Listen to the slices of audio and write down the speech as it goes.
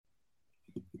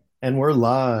And we're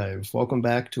live. Welcome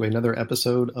back to another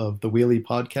episode of the Wheelie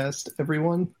Podcast,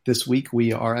 everyone. This week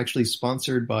we are actually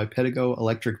sponsored by Pedigo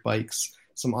Electric Bikes,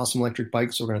 some awesome electric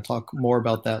bikes. We're going to talk more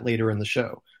about that later in the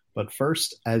show. But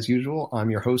first, as usual,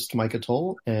 I'm your host, Micah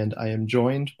Toll, and I am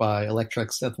joined by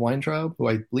Electrek Seth Weintraub, who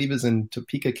I believe is in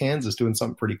Topeka, Kansas, doing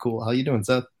something pretty cool. How you doing,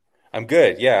 Seth? I'm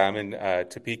good. Yeah, I'm in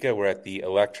Topeka. We're at the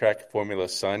Electrek Formula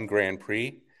Sun Grand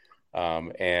Prix,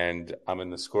 and I'm in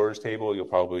the scorers table. You'll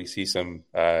probably see some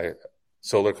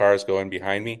solar cars going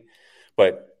behind me.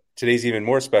 But today's even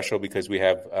more special because we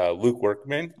have Luke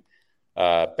Workman,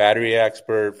 battery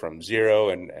expert from Zero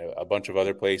and a bunch of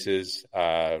other places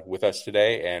with us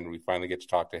today, and we finally get to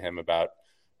talk to him about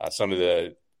some of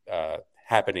the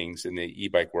happenings in the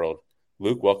e-bike world.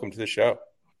 Luke, welcome to the show.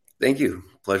 Thank you.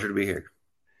 Pleasure to be here.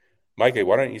 Micah,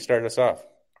 why don't you start us off?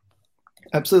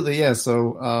 Absolutely, yeah.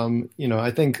 So,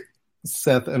 I think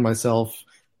Seth and myself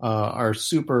are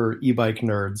super e-bike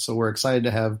nerds, so we're excited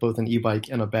to have both an e-bike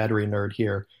and a battery nerd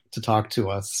here to talk to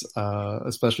us,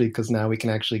 especially because now we can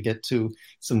actually get to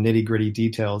some nitty-gritty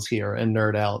details here and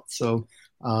nerd out. So,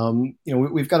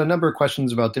 we've got a number of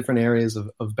questions about different areas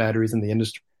of batteries in the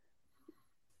industry.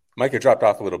 Micah dropped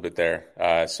off a little bit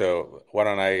there, so why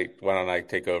don't I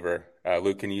take over?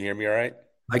 Luke, can you hear me all right?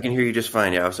 I can hear you just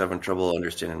fine. Yeah, I was having trouble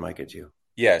understanding Micah too.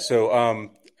 Yeah, so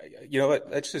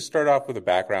let's just start off with a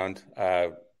background. I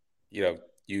know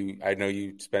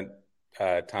you spent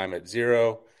time at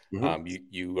Zero. Mm-hmm.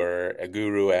 You were a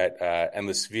guru at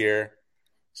Endless Sphere.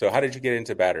 So how did you get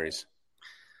into batteries?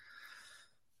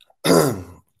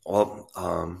 Well,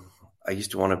 I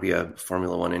used to want to be a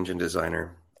Formula One engine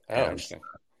designer. Oh, interesting.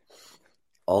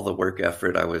 All the work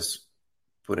effort I was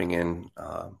putting in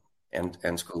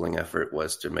and schooling effort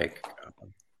was to make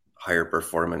higher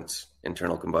performance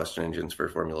internal combustion engines for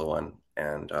Formula One.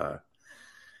 And I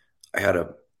had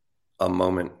a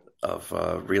moment of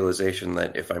realization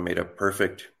that if I made a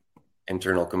perfect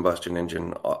internal combustion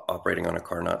engine operating on a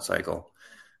Carnot cycle,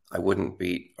 I wouldn't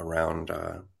beat around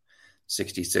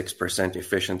 66%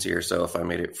 efficiency or so if I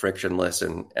made it frictionless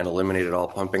and eliminated all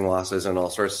pumping losses and all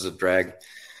sources of drag,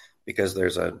 because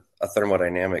there's a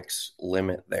thermodynamics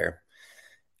limit there.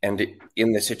 And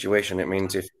in this situation, it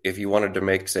means if you wanted to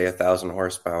make, say, 1,000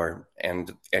 horsepower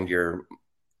and your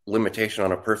limitation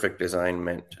on a perfect design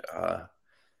meant that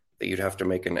you'd have to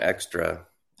make an extra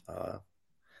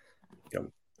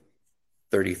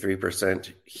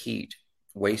 33%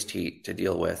 waste heat to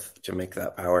deal with to make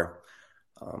that power.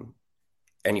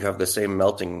 And you have the same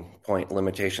melting point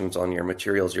limitations on your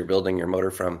materials you're building your motor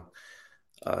from.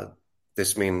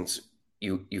 This means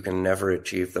you can never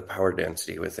achieve the power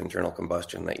density with internal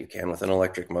combustion that you can with an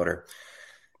electric motor.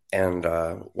 And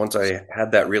once I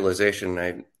had that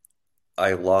realization,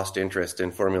 I lost interest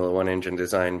in Formula One engine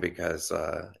design because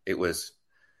it was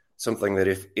something that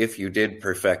if you did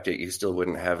perfect it, you still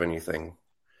wouldn't have anything.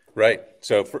 Right.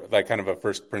 So like kind of a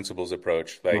first principles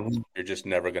approach, like Mm-hmm. You're just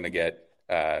never going to get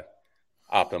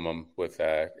optimum with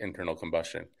internal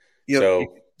combustion. Yep. So you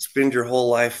spend your whole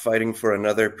life fighting for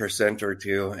another percent or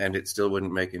two, and it still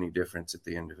wouldn't make any difference at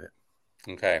the end of it.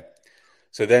 okay.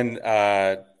 So then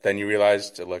you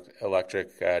realized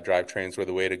electric drivetrains were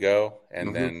the way to go, and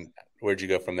Mm-hmm. then where'd you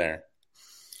go from there?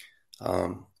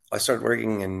 I started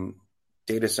working in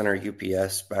data center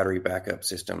UPS battery backup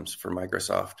systems for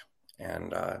Microsoft,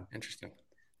 and Interesting.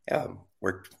 yeah,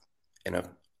 worked in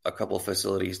a couple of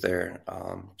facilities there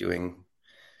doing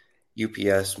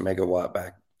UPS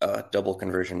megawatt double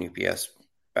conversion UPS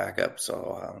backup.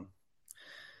 So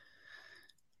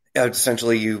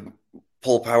essentially you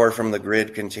pull power from the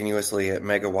grid continuously at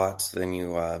megawatts, then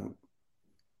you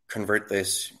convert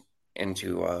this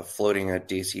into floating a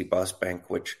DC bus bank,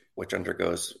 which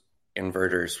undergoes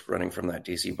inverters running from that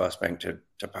DC bus bank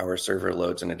to power server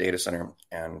loads in a data center.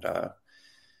 And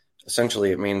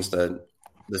essentially it means that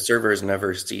the servers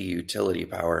never see utility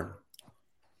power.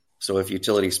 So if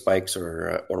utility spikes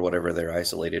or whatever, they're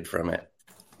isolated from it.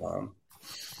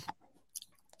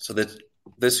 So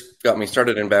this got me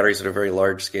started in batteries at a very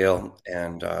large scale,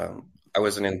 and I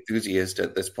was an enthusiast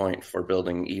at this point for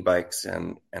building e-bikes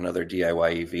and other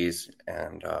DIY EVs.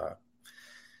 And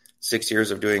 6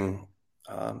 years of doing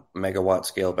megawatt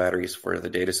scale batteries for the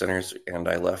data centers, and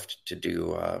I left to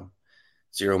do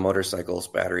Zero Motorcycles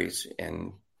batteries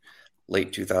in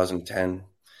late 2010.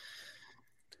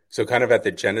 So kind of at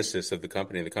the genesis of the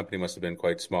company must have been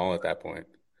quite small at that point.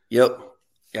 Yep.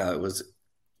 Yeah, it was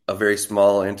a very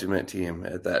small, intimate team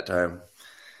at that time.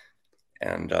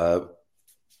 And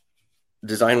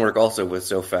design work also was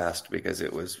so fast because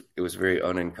it was very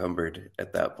unencumbered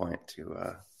at that point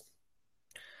to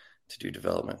do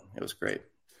development. It was great.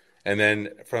 And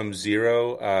then from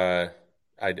Zero,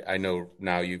 I know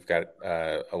now you've got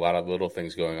a lot of little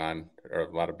things going on, or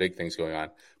a lot of big things going on.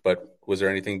 But was there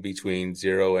anything between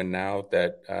zero and now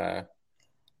that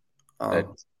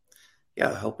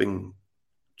yeah, helping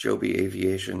Joby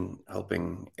Aviation,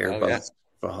 helping Oh yeah. Airbus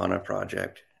Vahana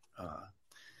project,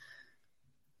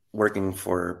 working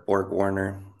for Borg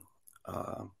Warner,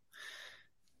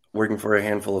 working for a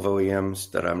handful of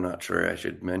OEMs that I'm not sure I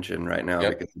should mention right now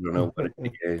Yep. because I don't know what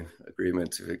NDA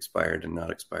agreements have expired and not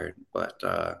expired. But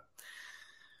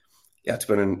yeah, it's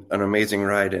been an amazing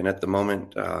ride. And at the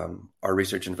moment, our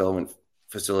research and development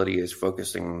facility is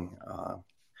focusing,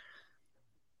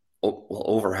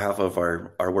 over half of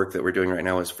our work that we're doing right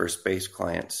now is for space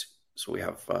clients. So we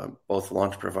have both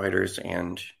launch providers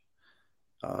and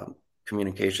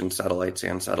communication satellites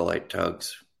and satellite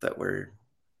tugs that we're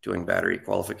doing battery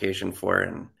qualification for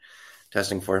and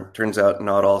testing for. Turns out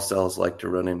not all cells like to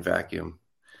run in vacuum.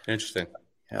 Interesting.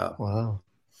 Yeah. Wow.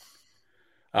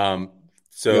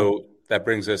 So that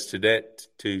brings us to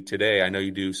today. I know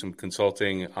you do some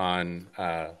consulting on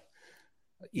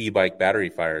e-bike battery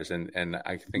fires, and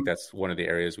I think that's one of the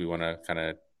areas we want to kind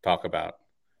of talk about.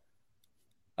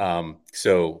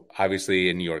 So obviously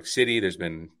in New York City, there's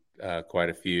been quite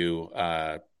a few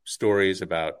stories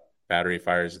about battery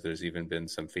fires. There's even been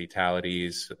some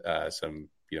fatalities, some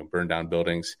burned down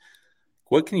buildings.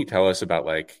 What can you tell us about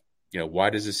why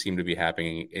does this seem to be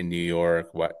happening in New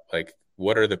York?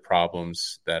 What are the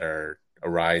problems that are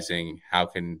arising? How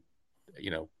can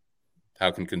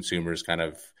consumers kind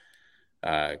of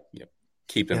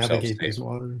keep themselves Navigate safe? these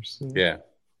waters. Yeah.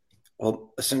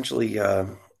 Well, essentially,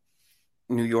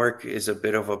 New York is a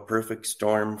bit of a perfect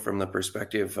storm from the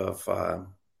perspective of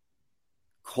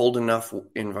cold enough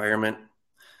environment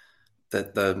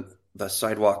that the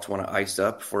sidewalks want to ice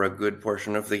up for a good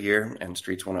portion of the year and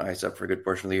streets want to ice up for a good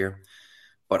portion of the year,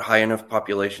 but high enough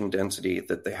population density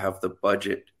that they have the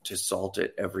budget to salt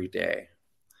it every day.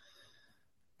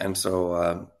 And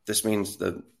so this means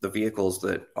the vehicles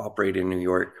that operate in New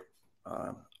York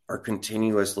are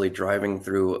continuously driving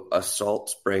through a salt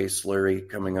spray slurry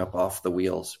coming up off the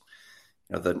wheels.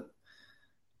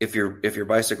 If your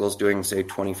bicycle's doing, say,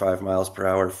 25 miles per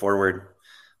hour forward,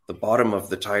 the bottom of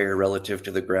the tire relative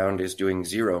to the ground is doing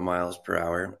 0 miles per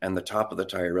hour, and the top of the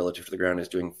tire relative to the ground is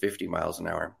doing 50 miles an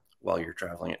hour while you're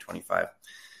traveling at 25.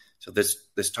 So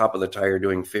this top of the tire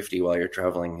doing 50 while you're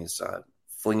traveling is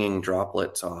flinging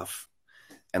droplets off,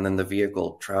 and then the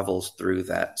vehicle travels through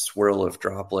that swirl of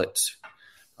droplets,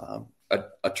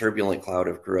 a turbulent cloud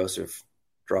of corrosive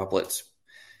droplets,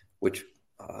 which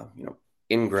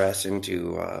ingress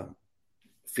into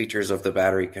features of the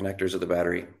battery, connectors of the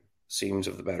battery, seams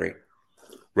of the battery.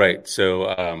 Right.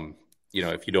 So,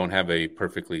 if you don't have a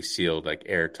perfectly sealed,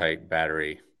 airtight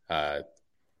battery,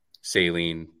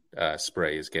 saline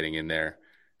spray is getting in there,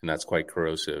 and that's quite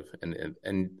corrosive.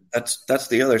 And that's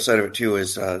the other side of it too,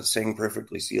 is saying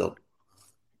perfectly sealed.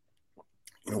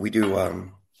 We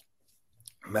do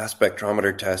mass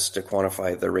spectrometer tests to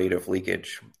quantify the rate of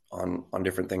leakage on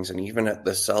different things, and even at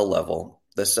the cell level,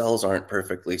 the cells aren't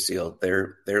perfectly sealed.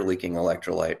 They're leaking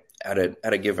electrolyte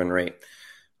at a given rate.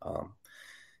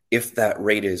 If that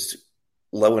rate is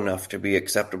low enough to be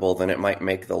acceptable, then it might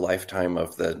make the lifetime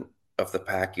of the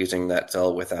pack using that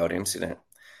cell without incident.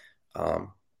 The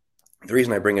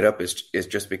reason I bring it up is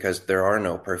just because there are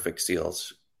no perfect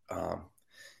seals.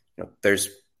 There's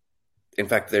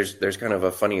kind of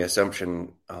a funny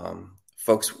assumption.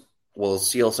 Folks will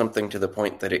seal something to the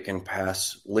point that it can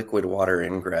pass liquid water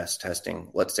ingress testing.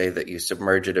 Let's say that you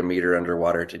submerge it a meter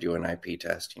underwater to do an IP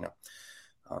test.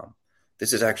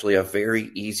 This is actually a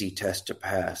very easy test to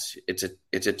pass. It's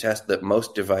a test that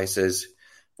most devices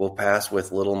will pass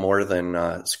with little more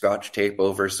than Scotch tape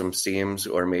over some seams,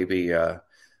 or maybe a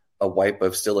wipe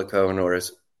of silicone, or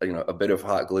a bit of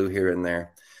hot glue here and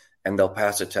there, and they'll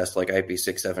pass a test like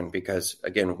IP67 because,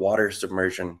 again, water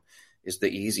submersion is the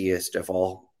easiest of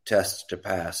all tests to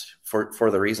pass for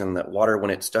the reason that water,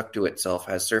 when it's stuck to itself,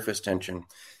 has surface tension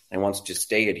and wants to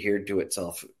stay adhered to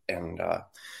itself. And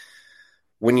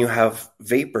when you have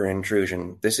vapor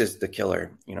intrusion, this is the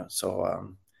killer.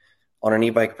 So on an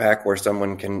e-bike pack where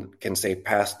someone can say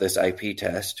pass this IP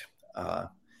test,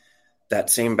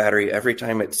 that same battery, every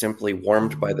time it's simply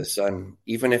warmed by the sun,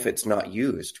 even if it's not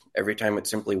used, every time it's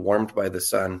simply warmed by the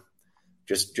sun,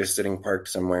 just sitting parked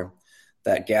somewhere,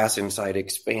 that gas inside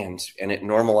expands and it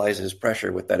normalizes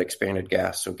pressure with that expanded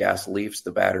gas. So gas leaves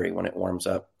the battery when it warms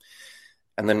up.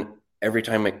 And then every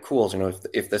time it cools,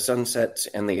 if the sun sets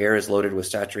and the air is loaded with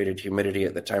saturated humidity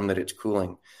at the time that it's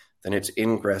cooling, then it's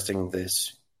ingressing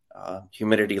this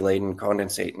humidity-laden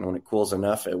condensate. And when it cools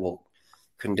enough, it will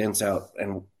condense out.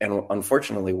 And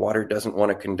unfortunately, water doesn't want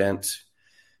to condense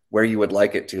where you would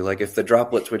like it to. Like if the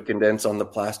droplets would condense on the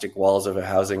plastic walls of a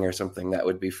housing or something, that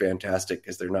would be fantastic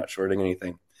because they're not shorting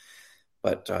anything.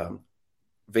 But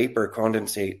vapor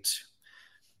condensates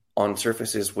on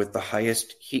surfaces with the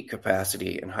highest heat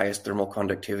capacity and highest thermal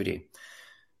conductivity.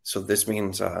 So this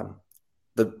means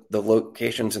the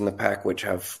locations in the pack which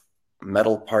have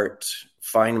metal parts,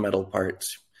 fine metal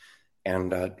parts,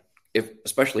 and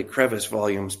especially crevice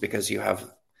volumes, because you have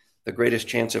the greatest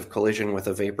chance of collision with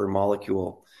a vapor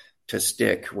molecule to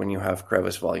stick when you have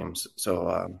crevice volumes.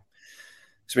 So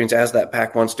this means as that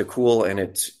pack wants to cool and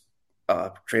it's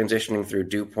transitioning through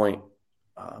dew point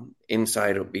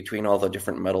inside between all the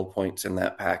different metal points in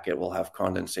that pack, it will have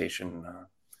condensation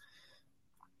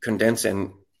condense.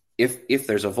 And if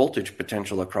there's a voltage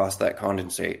potential across that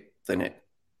condensate, then it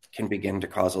can begin to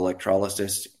cause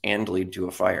electrolysis and lead to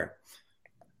a fire.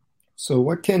 So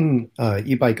what can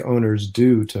e-bike owners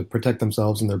do to protect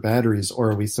themselves and their batteries,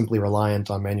 or are we simply reliant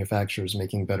on manufacturers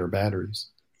making better batteries?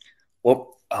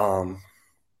 Well,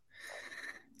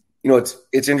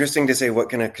 it's interesting to say what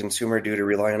can a consumer do to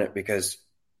rely on it, because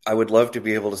I would love to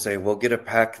be able to say, well, get a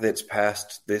pack that's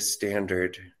past this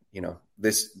standard,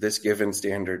 this given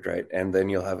standard, right? And then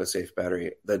you'll have a safe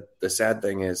battery. The sad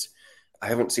thing is I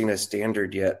haven't seen a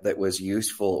standard yet that was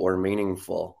useful or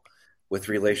meaningful with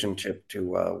relationship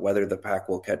to whether the pack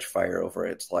will catch fire over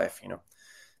its life.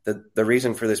 The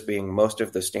reason for this being most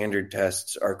of the standard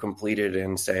tests are completed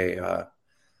in, say, a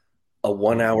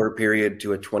 1 hour period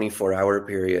to a 24-hour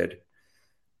period.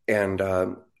 And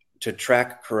to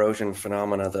track corrosion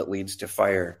phenomena that leads to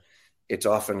fire, it's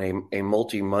often a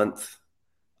multi-month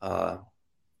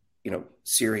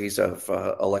series of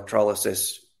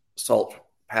electrolysis, salt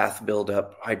path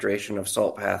buildup, hydration of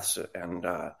salt paths, and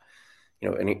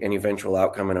an eventual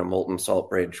outcome in a molten salt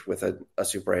bridge with a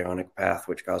superionic path,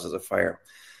 which causes a fire.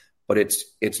 But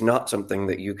it's not something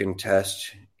that you can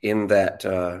test in that,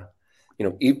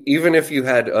 even if you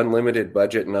had unlimited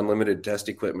budget and unlimited test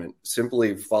equipment,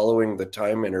 simply following the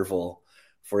time interval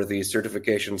for the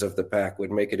certifications of the pack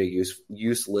would make it a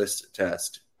useless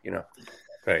test,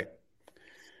 Right.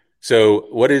 So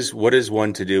what is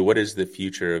one to do? What is the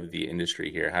future of the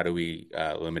industry here? How do we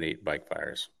eliminate bike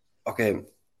fires? Okay.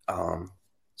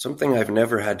 Something I've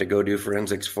never had to go do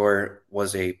forensics for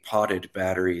was a potted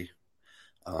battery.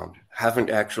 Haven't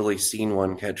actually seen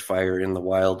one catch fire in the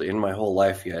wild in my whole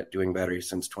life yet, doing batteries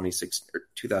since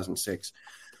 2006.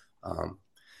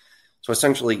 So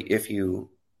essentially, if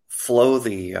you flow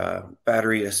the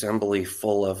battery assembly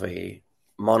full of a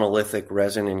monolithic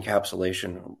resin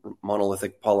encapsulation,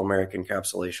 monolithic polymeric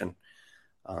encapsulation,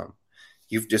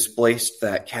 you've displaced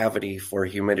that cavity for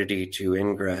humidity to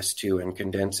ingress to and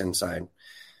condense inside.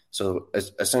 So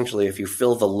essentially, if you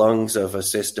fill the lungs of a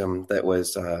system that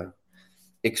was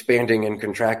expanding and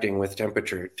contracting with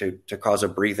temperature to cause a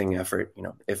breathing effort,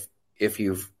 if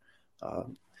you've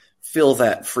fill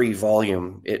that free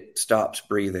volume, it stops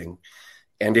breathing.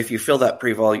 And if you fill that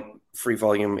free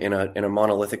volume in a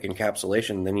monolithic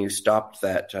encapsulation, then you stopped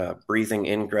that breathing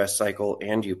ingress cycle,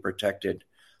 and you protected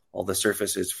all the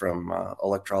surfaces from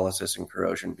electrolysis and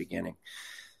corrosion beginning.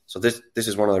 So this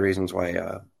is one of the reasons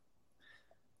why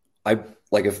I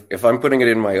like if I'm putting it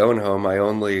in my own home, I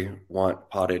only want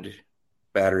potted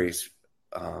batteries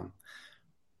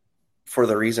for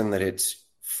the reason that it's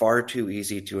far too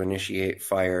easy to initiate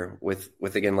fire with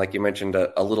again, like you mentioned,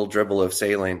 a little dribble of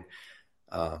saline.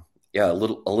 A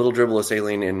little dribble of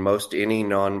saline in most any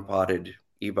non-potted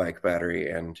e-bike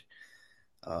battery, and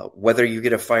whether you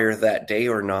get a fire that day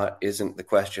or not isn't the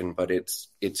question, but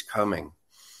it's coming.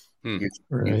 You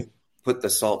put the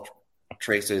salt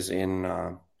traces in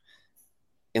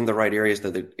the right areas,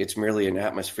 that it's merely an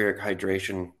atmospheric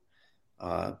hydration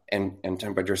and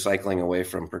temperature cycling away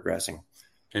from progressing.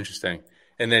 Interesting.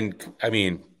 And then, I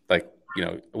mean,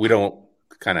 we don't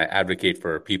kind of advocate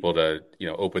for people to,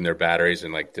 open their batteries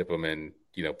and dip them in,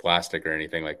 plastic or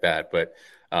anything like that. But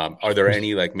are there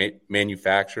any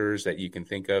manufacturers that you can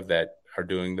think of that are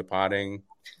doing the potting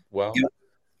well?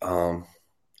 Yeah.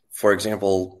 For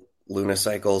example, Luna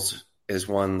Cycles is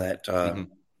one that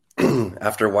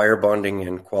after wire bonding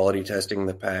and quality testing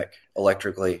the pack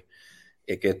electrically,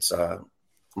 it gets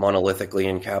monolithically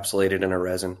encapsulated in a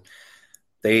resin.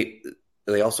 They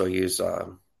also use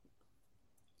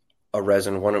a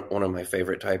resin, one of my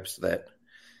favorite types, that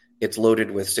it's loaded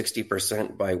with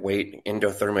 60% by weight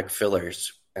endothermic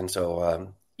fillers. And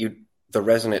so the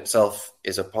resin itself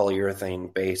is a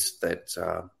polyurethane base that's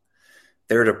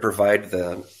there to provide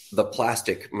the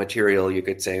plastic material, you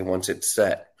could say, once it's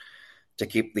set, to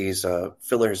keep these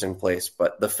fillers in place.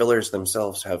 But the fillers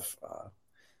themselves have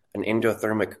an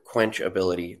endothermic quench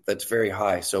ability that's very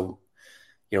high. So,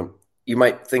 you you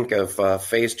might think of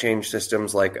phase change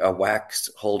systems like a wax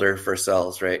holder for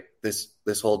cells, right? This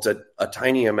holds a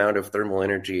tiny amount of thermal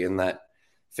energy in that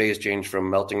phase change from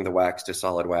melting the wax to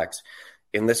solid wax.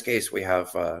 In this case, we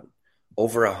have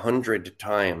over 100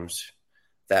 times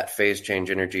that phase change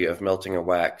energy of melting a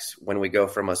wax when we go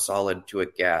from a solid to a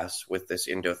gas with this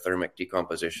endothermic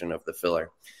decomposition of the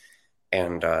filler.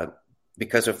 And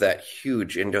because of that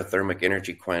huge endothermic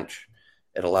energy quench,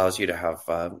 it allows you to have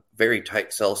very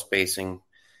tight cell spacing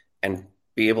and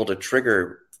be able to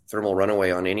trigger thermal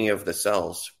runaway on any of the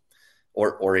cells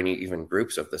or any even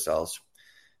groups of the cells.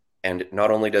 And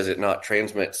not only does it not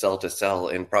transmit cell to cell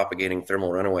in propagating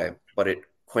thermal runaway, but it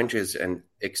quenches and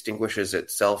extinguishes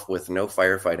itself with no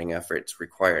firefighting efforts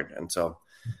required. And so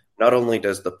not only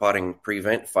does the potting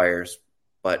prevent fires,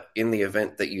 but in the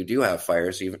event that you do have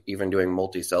fires, even doing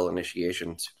multi-cell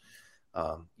initiations,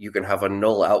 you can have a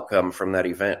null outcome from that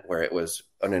event where it was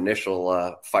an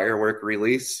initial firework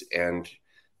release and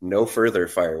no further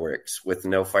fireworks with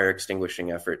no fire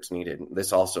extinguishing efforts needed.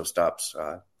 This also stops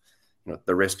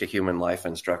the risk to human life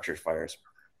and structure fires.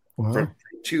 Wow. For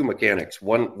two mechanics,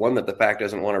 one that the pack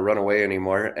doesn't want to run away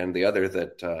anymore, and the other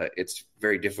that it's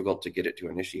very difficult to get it to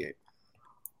initiate.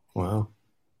 Wow.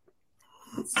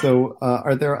 So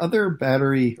are there other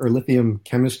battery or lithium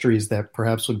chemistries that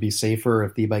perhaps would be safer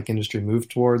if the e-bike industry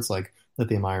moved towards, like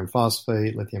lithium iron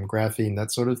phosphate, lithium graphene,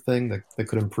 that sort of thing that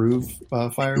could improve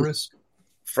fire risk?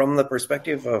 From the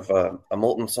perspective of a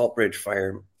molten salt bridge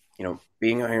fire,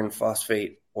 being iron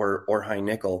phosphate or high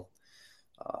nickel,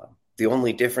 the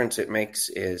only difference it makes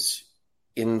is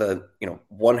in the,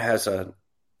 one has a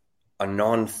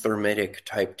non-thermitic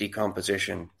type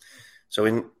decomposition. So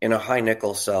in a high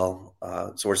nickel cell,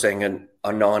 so we're saying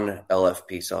a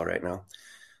non-LFP cell right now,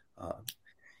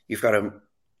 you've got an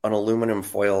aluminum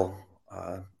foil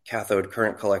cathode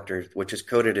current collector, which is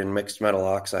coated in mixed metal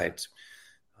oxides,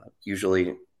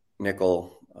 usually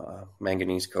nickel,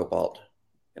 manganese, cobalt,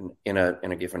 in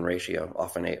a given ratio,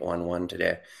 often 8-1-1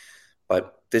 today.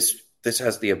 But this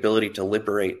has the ability to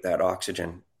liberate that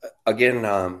oxygen.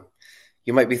 Again,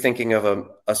 you might be thinking of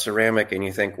a ceramic and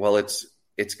you think, well,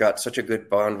 it's got such a good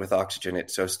bond with oxygen,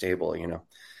 it's so stable,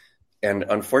 And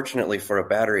unfortunately for a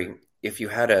battery, if you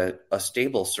had a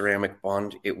stable ceramic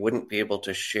bond, it wouldn't be able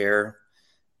to share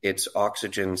its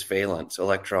oxygen's valence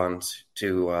electrons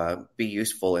to be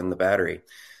useful in the battery.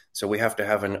 So we have to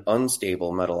have an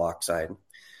unstable metal oxide.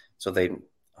 So they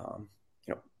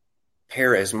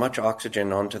pair as much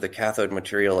oxygen onto the cathode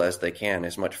material as they can,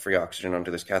 as much free oxygen onto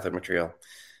this cathode material,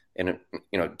 and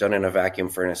done in a vacuum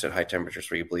furnace at high temperatures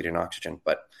where you bleed in oxygen.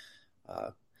 But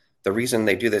the reason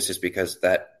they do this is because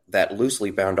that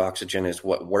loosely bound oxygen is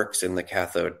what works in the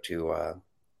cathode to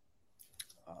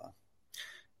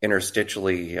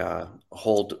interstitially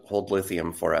hold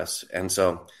lithium for us. And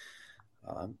so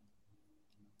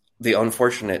the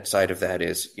unfortunate side of that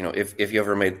is, if you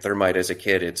ever made thermite as a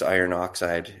kid, it's iron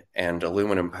oxide and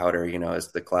aluminum powder,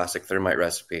 is the classic thermite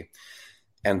recipe.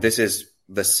 And this is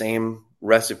the same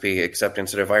recipe, except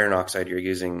instead of iron oxide, you're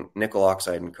using nickel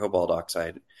oxide and cobalt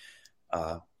oxide.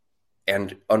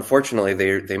 And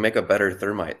unfortunately, they make a better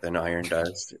thermite than iron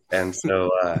does. And so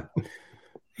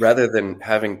rather than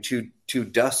having two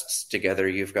dusts together,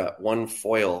 you've got one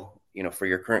foil, for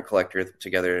your current collector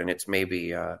together, and it's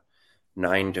maybe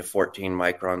 9 to 14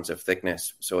 microns of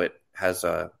thickness. So it has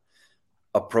a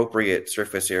appropriate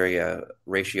surface area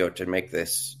ratio to make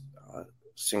this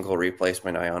single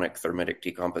replacement ionic thermitic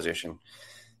decomposition.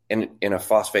 In a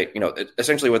phosphate,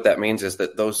 essentially what that means is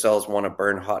that those cells want to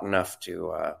burn hot enough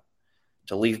to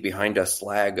leave behind a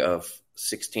slag of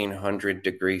 1600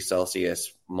 degrees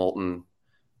Celsius molten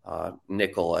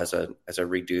nickel as a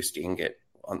reduced ingot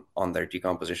on their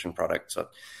decomposition product. So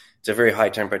it's a very high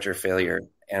temperature failure.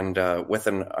 And with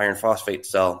an iron phosphate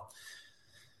cell,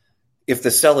 if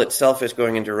the cell itself is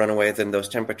going into runaway, then those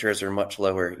temperatures are much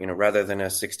lower. Rather than a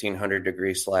 1600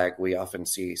 degree slag, we often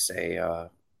see, say,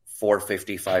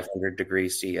 450, 500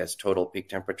 degrees C as total peak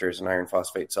temperatures in iron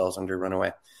phosphate cells under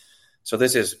runaway. So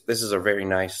this is a very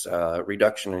nice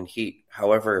reduction in heat.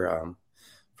 However,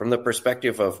 from the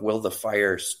perspective of will the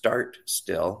fire start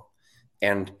still,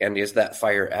 and is that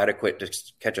fire adequate to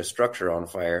catch a structure on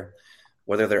fire,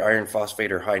 whether they're iron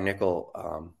phosphate or high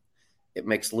nickel, it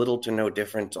makes little to no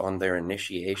difference on their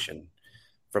initiation.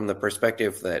 From the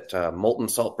perspective that molten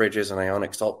salt bridges and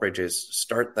ionic salt bridges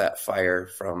start that fire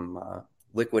from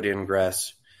liquid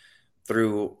ingress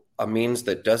through a means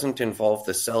that doesn't involve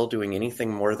the cell doing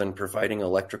anything more than providing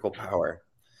electrical power.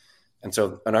 And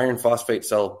so an iron phosphate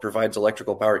cell provides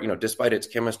electrical power, despite its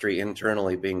chemistry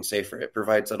internally being safer. It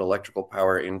provides that electrical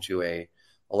power into a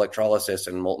electrolysis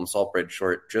and molten salt bridge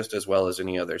short just as well as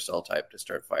any other cell type to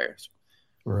start fires.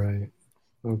 Right.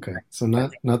 Okay. So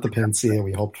not the panacea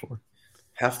we hoped for.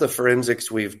 Half the forensics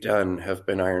we've done have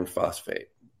been iron phosphate.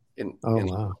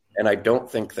 Wow. And I don't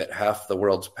think that half the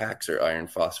world's packs are iron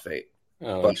phosphate.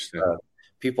 Oh, but interesting.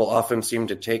 People often seem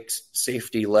to take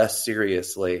safety less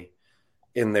seriously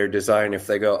in their design if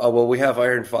they go, oh, well, we have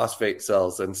iron phosphate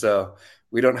cells, and so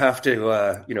we don't have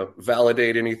to,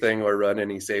 validate anything or run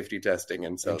any safety testing.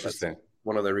 And so that's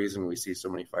one of the reasons we see so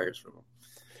many fires from them.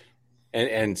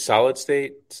 And solid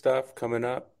state stuff coming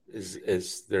up,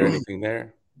 is there anything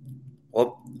there?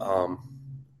 Well,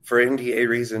 for NDA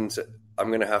reasons, I'm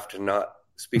going to have to not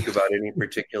speak about any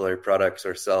particular products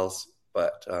or cells,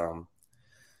 but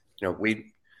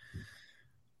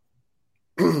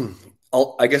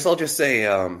I guess I'll just say,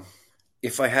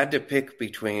 if I had to pick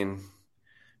between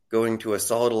going to a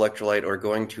solid electrolyte or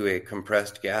going to a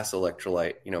compressed gas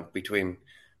electrolyte, between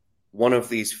one of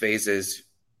these phases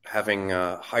having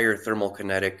higher thermal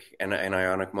kinetic and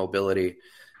ionic mobility,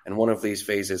 and one of these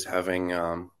phases having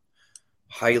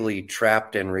highly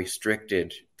trapped and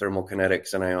restricted thermal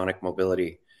kinetics and ionic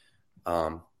mobility,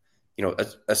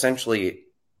 essentially,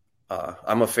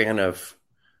 I'm a fan of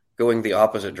going the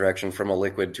opposite direction from a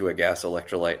liquid to a gas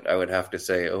electrolyte, I would have to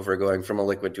say, over going from a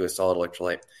liquid to a solid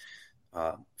electrolyte.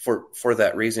 For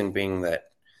that reason being that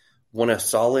when a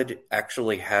solid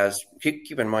actually has,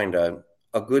 keep in mind, a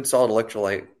good solid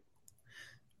electrolyte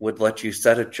would let you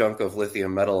set a chunk of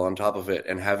lithium metal on top of it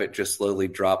and have it just slowly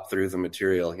drop through the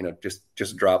material,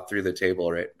 just drop through the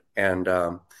table, right? And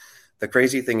the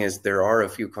crazy thing is there are a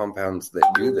few compounds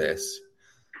that do this,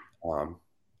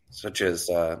 such as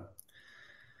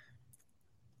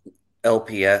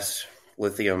LPS,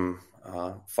 lithium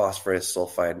phosphorus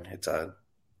sulfide. It's a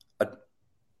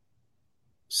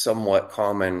somewhat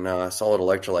common solid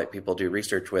electrolyte people do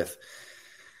research with.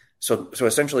 So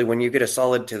essentially, when you get a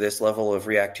solid to this level of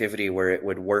reactivity where it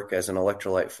would work as an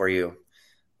electrolyte for you,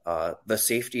 the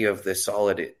safety of this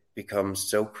solid, it becomes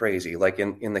so crazy. Like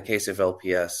in the case of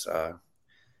LPS,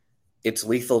 it's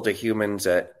lethal to humans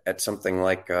at something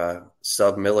like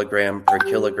sub-milligram per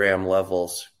kilogram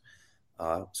levels.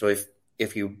 So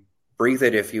if you breathe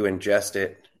it, if you ingest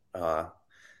it,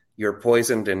 you're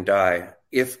poisoned and die.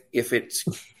 If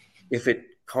it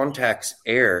contacts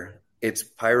air, it's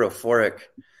pyrophoric,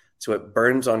 so it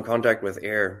burns on contact with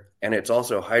air, and it's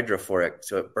also hydrophoric,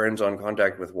 so it burns on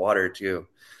contact with water too.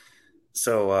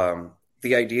 So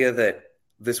the idea that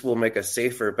this will make a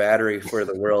safer battery for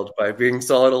the world by being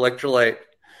solid electrolyte,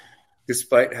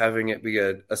 despite having it be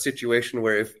a situation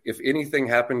where if anything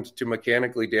happened to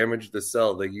mechanically damage the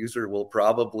cell, the user will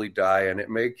probably die, and it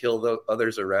may kill the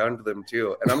others around them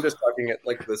too. And I'm just talking at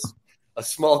like a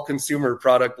small consumer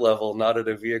product level, not at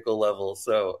a vehicle level.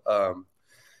 So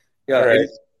Right.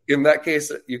 In that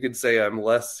case, you could say I'm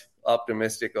less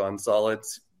optimistic on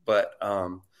solids, but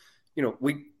again,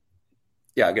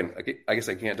 I guess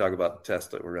I can't talk about the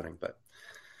test that we're running, but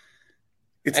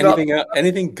it's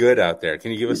anything good out there.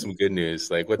 Can you give us some good news?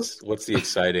 Like what's the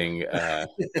exciting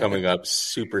coming up,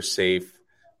 super safe,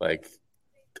 like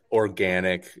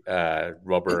organic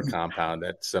rubber compound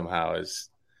that somehow is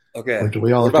okay? Or do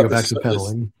we all have to go back to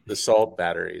pedaling? The salt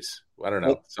batteries. I don't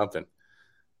know, something.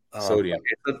 Sodium.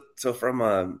 So from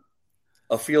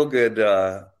a feel good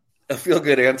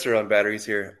answer on batteries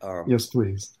here. Yes,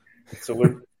 please. So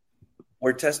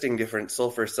we're testing different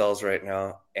sulfur cells right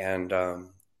now, and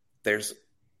there's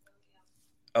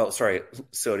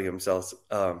sodium cells.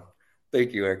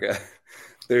 Thank you, Erica.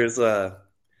 There's a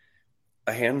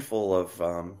handful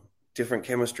of different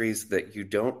chemistries that you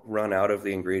don't run out of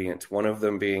the ingredients. One of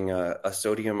them being a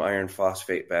sodium iron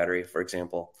phosphate battery, for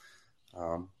example.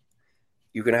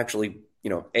 You can actually,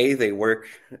 they work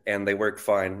and they work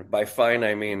fine. By fine,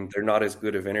 I mean they're not as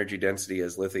good of energy density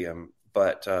as lithium,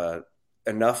 but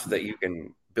enough that you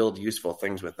can build useful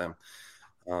things with them.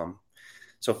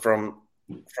 So from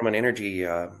an energy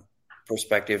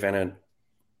perspective and an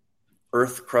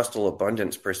earth crustal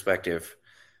abundance perspective,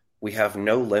 we have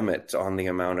no limit on the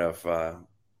amount of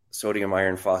sodium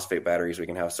iron phosphate batteries we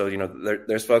can have. So,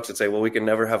 there's folks that say, well, we can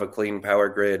never have a clean power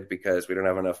grid because we don't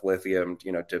have enough lithium,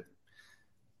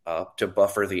 to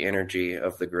buffer the energy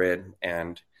of the grid.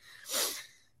 And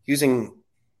using,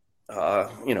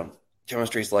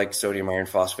 chemistries like sodium iron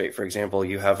phosphate, for example,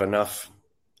 you have enough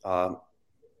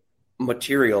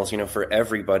materials, for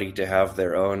everybody to have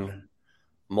their own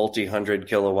multi-hundred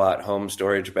kilowatt home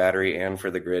storage battery and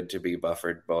for the grid to be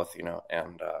buffered both,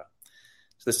 and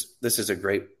so this is a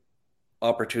great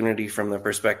opportunity from the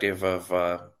perspective of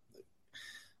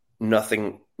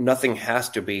nothing has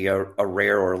to be a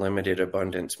rare or limited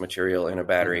abundance material in a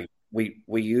battery. we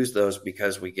use those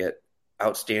because we get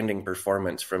outstanding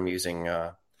performance from using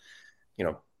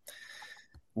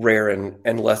rare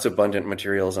and less abundant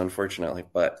materials, unfortunately.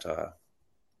 But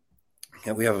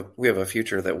we have a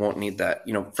future that won't need that.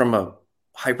 From a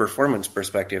high performance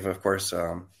perspective, of course,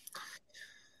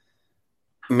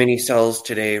 mini cells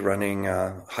today running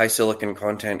high silicon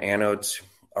content anodes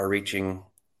are reaching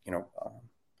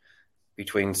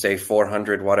between, say,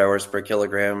 400 watt hours per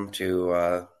kilogram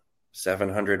to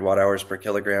 700 watt hours per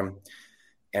kilogram.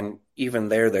 And even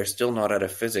they're still not at a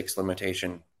physics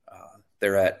limitation.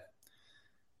 They're at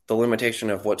the limitation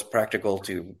of what's practical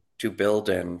to build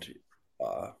and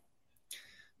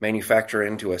manufacture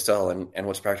into a cell, and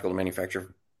what's practical to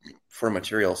manufacture for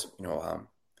materials.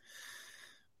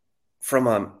 From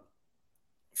a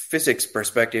physics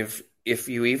perspective, if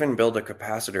you even build a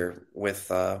capacitor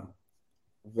with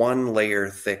one layer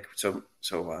thick, so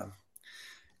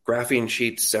graphene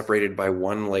sheets separated by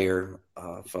one layer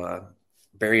of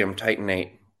barium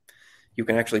titanate, you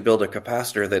can actually build a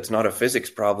capacitor that's not a physics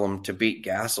problem to beat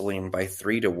gasoline by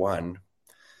 3 to 1.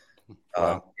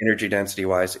 Wow. Energy density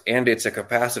wise, and it's a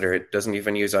capacitor. It doesn't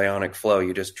even use ionic flow.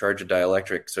 You just charge a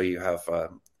dielectric, so you have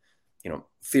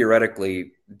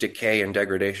theoretically decay and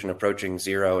degradation approaching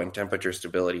zero, and temperature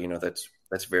stability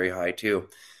that's very high too.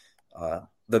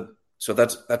 So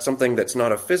that's something that's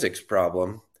not a physics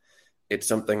problem. It's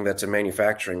something that's a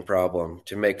manufacturing problem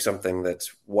to make something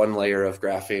that's one layer of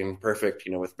graphene perfect,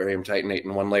 with barium titanate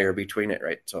and one layer between it,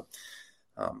 right? So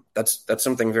that's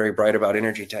something very bright about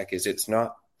energy tech. Is it's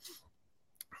not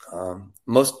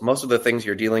most of the things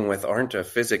you're dealing with aren't a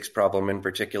physics problem in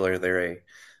particular. They're a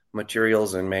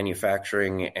materials and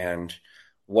manufacturing and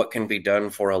what can be done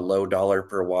for a low dollar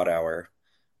per watt hour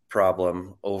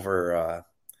problem over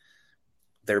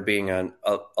there being a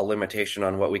limitation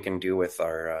on what we can do with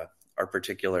our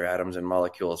particular atoms and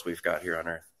molecules we've got here on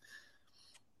Earth.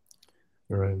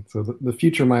 All right. So the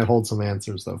future might hold some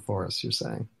answers, though, for us, you're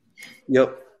saying.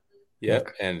 Yep.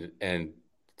 Okay. And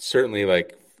certainly,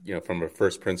 from a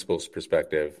first principles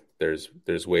perspective,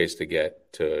 there's ways to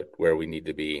get to where we need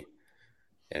to be,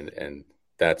 and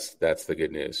that's the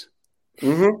good news.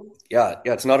 Mm-hmm. Yeah.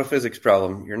 It's not a physics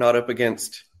problem. You're not up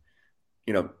against,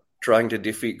 trying to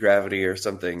defeat gravity or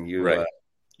something.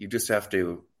 You just have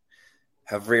to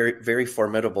have very, very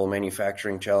formidable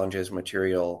manufacturing challenges,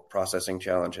 material processing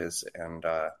challenges, and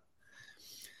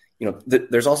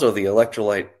there's also the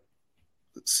electrolyte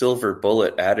silver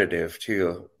bullet additive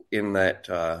too, in that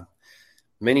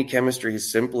many chemistries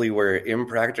simply were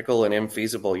impractical and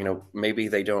infeasible. Maybe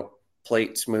they don't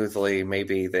plate smoothly,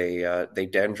 maybe they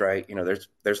dendrite.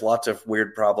 There's lots of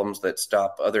weird problems that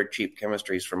stop other cheap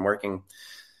chemistries from working,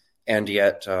 and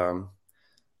yet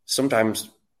sometimes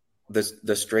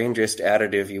the strangest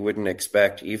additive you wouldn't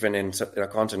expect, even in a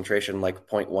concentration like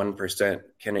 0.1%,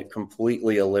 can it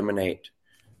completely eliminate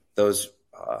those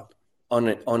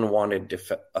unwanted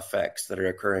effects that are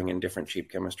occurring in different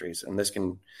cheap chemistries. And this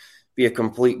can be a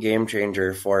complete game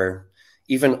changer for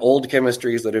even old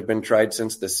chemistries that have been tried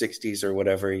since the 60s or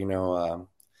whatever,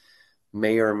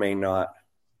 may or may not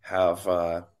have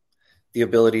the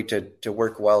ability to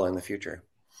work well in the future.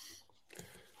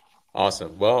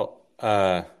 Awesome. Well,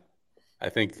 I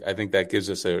think that gives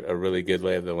us a really good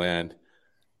lay of the land.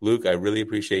 Luke, I really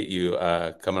appreciate you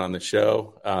coming on the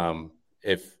show.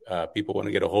 If people want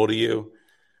to get a hold of you,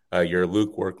 you're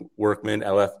Luke Workman,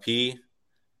 LFP,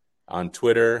 on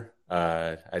Twitter.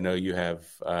 I know you have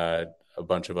a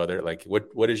bunch of other,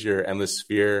 what is your Endless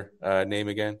Sphere name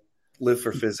again? Live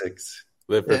for Physics.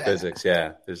 Live for Physics,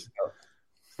 yeah. There's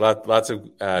lots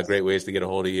of great ways to get a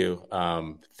hold of you.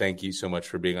 Thank you so much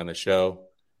for being on the show.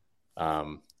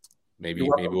 Maybe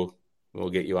we'll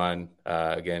get you on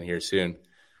again here soon.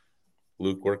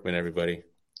 Luke Workman, everybody.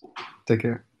 Take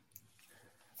care.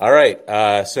 All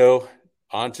right. So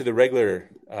on to the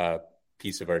regular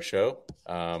piece of our show.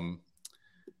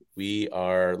 We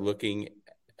are looking.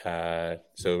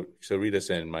 So read us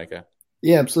in, Micah.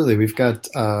 Yeah, absolutely. We've got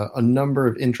a number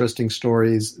of interesting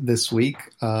stories this week.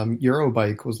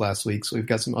 Eurobike was last week, so we've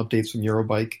got some updates from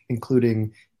Eurobike,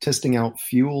 including testing out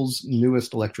FUELL's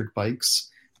newest electric bikes.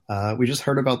 We just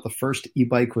heard about the first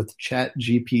e-bike with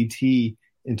ChatGPT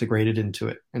integrated into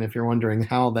it. And if you're wondering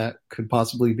how that could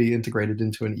possibly be integrated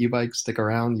into an e-bike, stick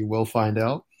around, you will find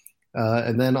out.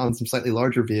 And then on some slightly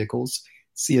larger vehicles,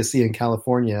 CSC in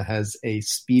California has a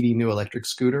speedy new electric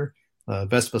scooter,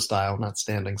 Vespa style, not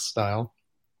standing style.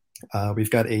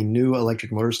 We've got a new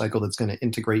electric motorcycle that's going to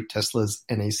integrate Tesla's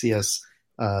NACS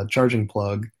charging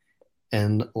plug.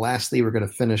 And lastly, we're going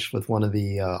to finish with one of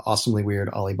the awesomely weird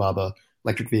Alibaba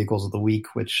electric vehicles of the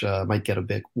week, which might get a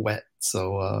bit wet.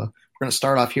 So we're We're going to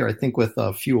start off here, I think, with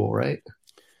FUELL, right?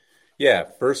 Yeah,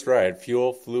 first ride,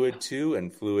 FUELL, Flluid-2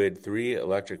 and Flluid-3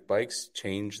 electric bikes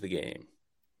change the game.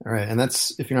 All right, and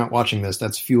that's, if you're not watching this,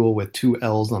 that's FUELL with two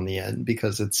L's on the end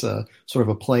because it's sort of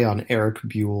a play on Eric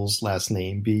Buell's last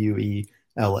name, Buell,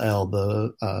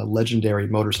 the legendary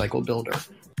motorcycle builder.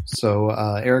 So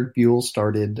Eric Buell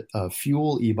started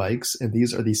FUELL e-bikes, and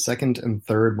these are the second and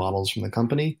third models from the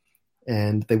company.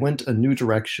 And they went a new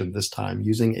direction this time,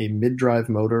 using a mid-drive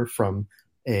motor from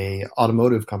a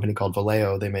automotive company called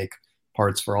Vallejo. They make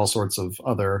parts for all sorts of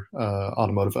other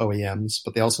automotive OEMs,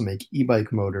 but they also make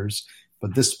e-bike motors.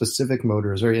 But this specific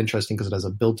motor is very interesting because it has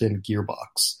a built-in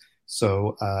gearbox.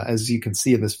 So as you can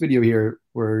see in this video here,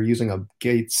 we're using a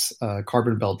Gates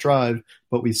carbon belt drive,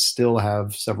 but we still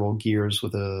have several gears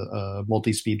with a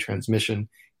multi-speed transmission,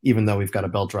 even though we've got a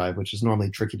belt drive, which is normally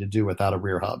tricky to do without a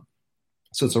rear hub.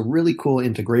 So it's a really cool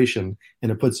integration,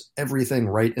 and it puts everything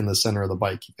right in the center of the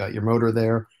bike. You've got your motor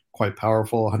there, quite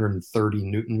powerful, 130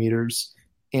 Newton meters,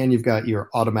 and you've got your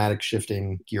automatic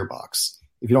shifting gearbox.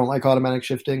 If you don't like automatic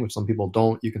shifting, which some people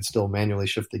don't, you can still manually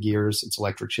shift the gears. It's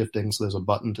electric shifting, so there's a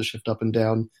button to shift up and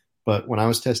down. But when I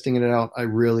was testing it out, I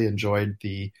really enjoyed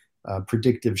the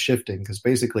predictive shifting because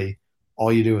basically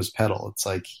all you do is pedal. It's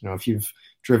like, if you've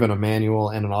driven a manual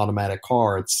and an automatic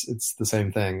car, it's the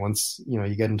same thing. Once,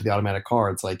 you get into the automatic car,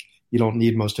 it's like you don't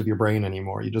need most of your brain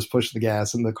anymore. You just push the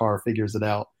gas and the car figures it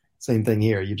out. Same thing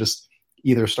here. You just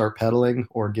either start pedaling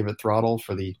or give it throttle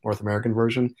for the North American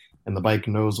version, and the bike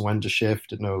knows when to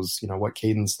shift. It knows, what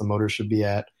cadence the motor should be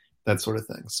at, that sort of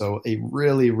thing. So a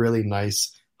really, really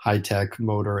nice high-tech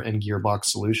motor and gearbox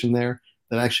solution there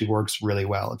that actually works really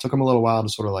well. It took them a little while to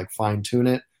sort of like fine-tune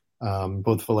it.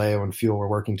 Both Vallejo and FUELL were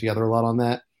working together a lot on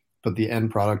that, but the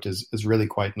end product is really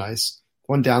quite nice.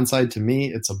 One downside to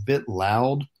me, it's a bit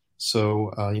loud.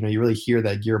 So, you really hear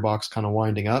that gearbox kind of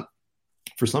winding up.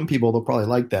 For some people, they'll probably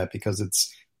like that because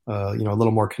it's, a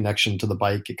little more connection to the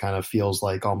bike. It kind of feels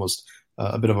like almost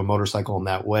a bit of a motorcycle in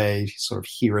that way, sort of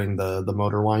hearing the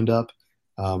motor wind up.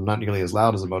 Not nearly as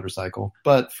loud as a motorcycle,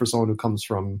 but for someone who comes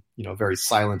from, very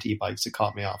silent e-bikes, it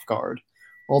caught me off guard.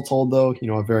 All told, though,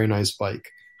 a very nice bike.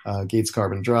 Gates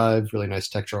carbon drive, really nice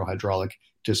Tektro hydraulic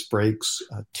disc brakes,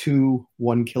 two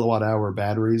 1 kilowatt hour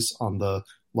batteries on the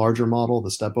larger model, the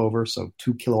step over, so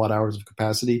 2 kilowatt hours of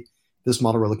capacity. This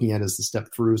model we're looking at is the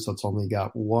step through, so it's only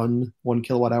got one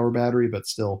kilowatt hour battery, but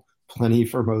still plenty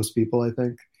for most people, I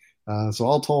think. So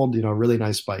all told, really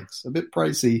nice bikes. A bit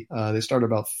pricey. They start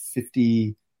about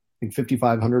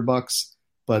 $5,500,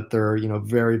 but they're,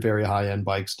 very, very high end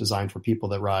bikes designed for people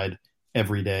that ride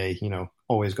every day,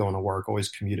 always going to work, always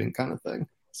commuting kind of thing.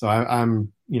 So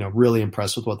I'm, really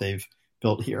impressed with what they've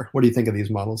built here. What do you think of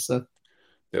these models, Seth?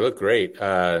 They look great.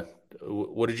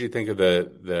 What did you think of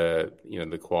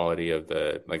the quality of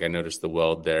I noticed the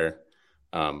weld there.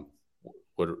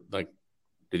 Do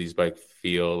these bikes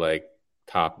feel like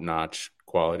top notch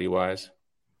quality wise?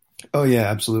 Oh yeah,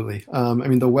 absolutely.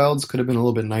 The welds could have been a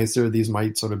little bit nicer. These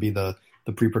might sort of be the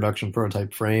pre-production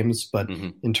prototype frames, but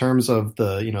in terms of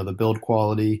the build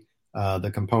quality,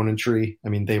 the componentry,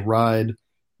 they ride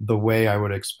the way I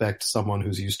would expect someone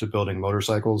who's used to building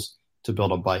motorcycles to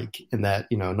build a bike, in that,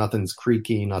 nothing's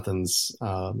creaky, nothing's,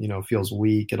 feels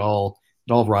weak. It all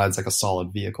rides like a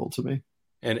solid vehicle to me.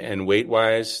 And weight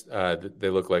wise, they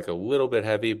look like a little bit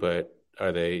heavy, but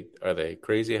are they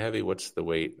crazy heavy? What's the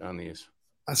weight on these?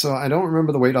 So I don't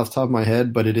remember the weight off the top of my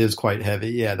head, but it is quite heavy.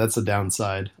 Yeah, that's the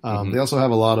downside. They also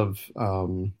have a lot of,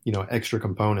 extra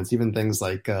components, even things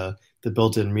like the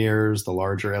built-in mirrors, the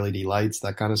larger LED lights,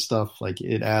 that kind of stuff. Like,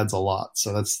 it adds a lot.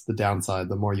 So that's the downside.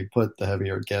 The more you put, the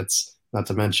heavier it gets, not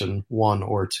to mention 1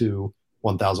 or 2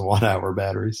 1,000 watt hour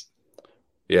batteries.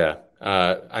 Yeah.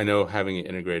 I know having an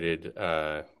integrated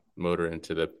motor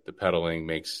into the pedaling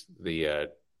makes the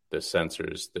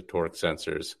sensors, the torque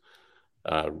sensors,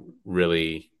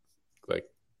 really, like,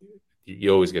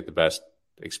 you always get the best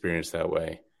experience that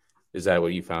way. Is that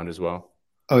what you found as well?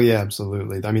 Oh yeah,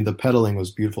 absolutely. The pedaling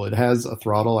was beautiful. It has a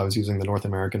throttle. I was using the North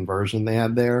American version they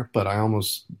had there, but I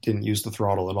almost didn't use the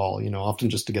throttle at all, often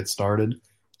just to get started,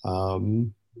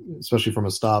 especially from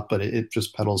a stop, but it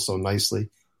just pedals so nicely.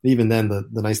 Even then,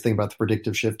 the nice thing about the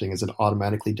predictive shifting is it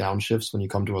automatically downshifts when you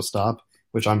come to a stop,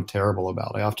 which I'm terrible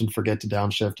about. I often forget to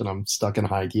downshift and I'm stuck in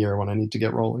high gear when I need to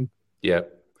get rolling.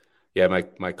 Yep. Yeah,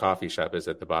 my coffee shop is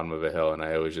at the bottom of a hill, and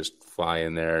I always just fly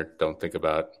in there, don't think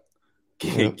about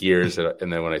gears,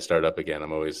 and then when I start up again,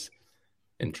 I'm always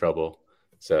in trouble.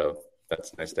 So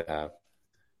that's nice to have.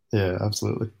 Yeah,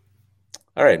 absolutely.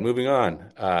 All right, moving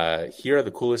on. Here are the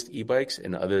coolest e-bikes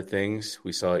and other things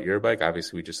we saw at Eurobike.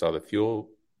 Obviously, we just saw the FUELL,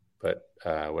 but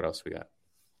what else we got?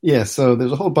 Yeah, so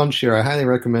there's a whole bunch here. I highly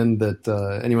recommend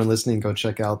that anyone listening go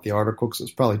check out the article because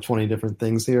there's probably 20 different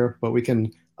things here, but we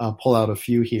can pull out a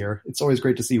few here. It's always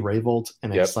great to see Revolt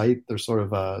and Yep. Excite. They're sort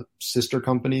of sister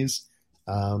companies,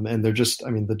 and they're just, I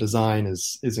mean, the design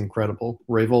is incredible.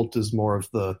 Revolt is more of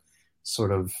the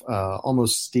sort of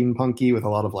almost steampunky with a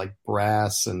lot of like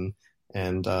brass and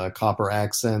copper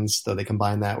accents, though they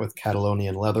combine that with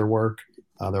Catalonian leatherwork.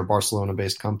 They're a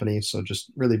Barcelona-based company, so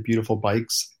just really beautiful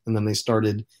bikes. And then they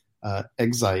started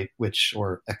Excite,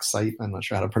 or Excite, I'm not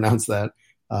sure how to pronounce that,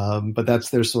 but that's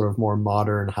their sort of more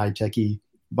modern, high-techy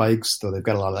bikes, though they've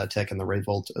got a lot of that tech in the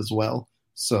Revolt as well.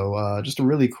 So just a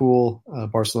really cool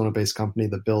Barcelona-based company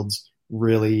that builds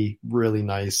really, really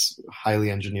nice,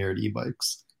 highly engineered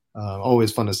e-bikes.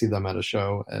 Always fun to see them at a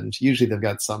show, and usually they've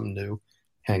got something new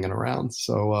hanging around.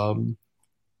 So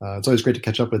it's always great to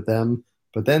catch up with them.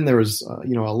 But then there was, a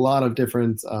lot of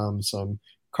different some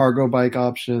cargo bike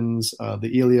options.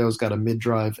 The Elio's got a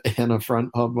mid-drive and a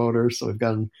front hub motor, so we've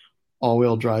got an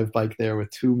all-wheel drive bike there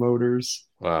with two motors.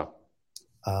 Wow.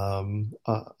 A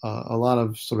lot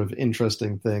of sort of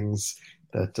interesting things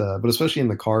but especially in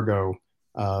the cargo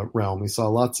realm, we saw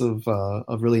lots of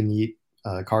really neat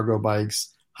cargo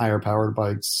bikes, higher powered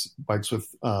bikes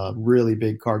with really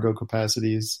big cargo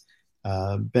capacities.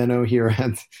 Benno here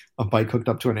had a bike hooked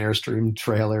up to an Airstream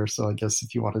trailer, so I guess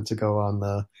if you wanted to go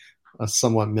on a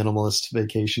somewhat minimalist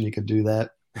vacation, you could do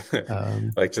that.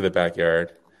 Like to the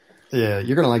backyard. Yeah,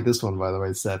 you're going to like this one, by the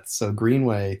way, Seth. So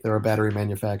Greenway, they're a battery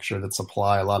manufacturer that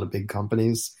supply a lot of big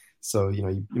companies. So,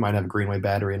 you might have a Greenway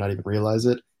battery and not even realize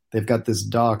it. They've got this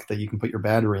dock that you can put your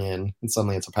battery in, and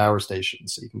suddenly it's a power station.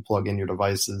 So you can plug in your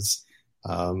devices,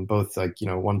 both like,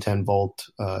 110 volt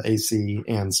AC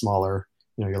and smaller,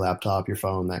 your laptop, your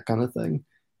phone, that kind of thing.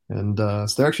 And so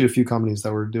there are actually a few companies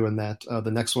that were doing that. The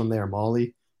next one there,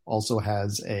 Molly, also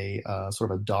has a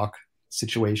sort of a dock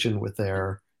situation with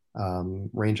their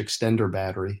range extender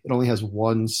battery. It only has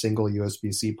one single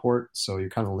USB-C port, so you're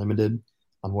kind of limited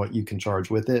on what you can charge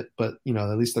with it. But,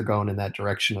 at least they're going in that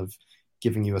direction of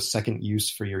giving you a second use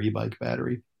for your e-bike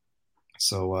battery.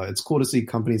 So it's cool to see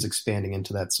companies expanding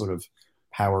into that sort of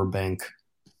power bank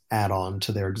add-on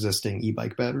to their existing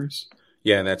e-bike batteries.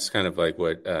 Yeah, and that's kind of like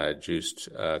what Juiced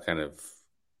kind of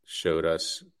showed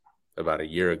us about a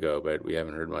year ago, but we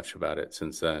haven't heard much about it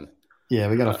since then. Yeah,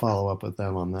 we got to follow up with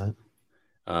them on that.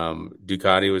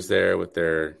 Ducati was there with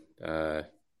their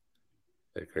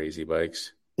crazy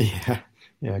bikes.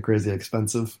 Yeah, crazy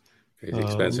expensive. Crazy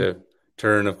expensive.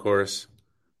 Turn, of course.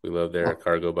 We love their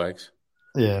cargo bikes.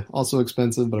 Yeah, also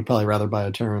expensive, but I'd probably rather buy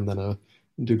a Turn than a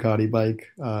Ducati bike.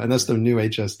 And that's their new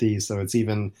HSD, so it's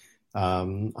even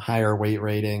higher weight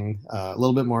rating, a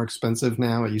little bit more expensive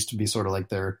now. It used to be sort of like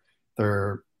their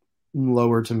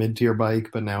lower to mid-tier bike,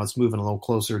 but now it's moving a little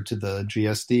closer to the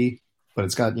GSD. But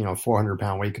it's got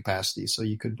 400-pound weight capacity, so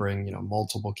you could bring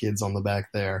multiple kids on the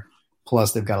back there.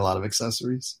 Plus, they've got a lot of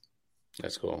accessories.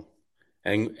 That's cool.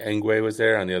 Engwe was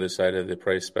there on the other side of the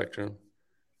price spectrum.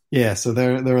 Yeah, so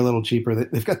they're a little cheaper.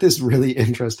 They've got this really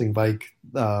interesting bike.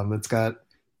 It's got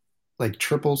like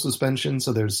triple suspension,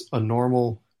 so there's a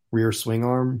normal rear swing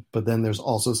arm, but then there's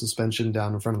also suspension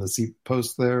down in front of the seat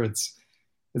post there. It's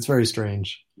very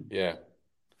strange. Yeah.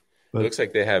 But it looks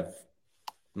like they have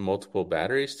multiple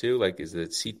batteries too. Like, is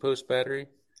it seat post battery?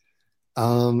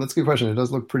 That's a good question. It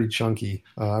does look pretty chunky.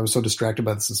 I was so distracted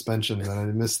by the suspension that I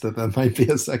missed that might be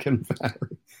a second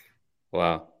battery.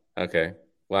 Wow. Okay.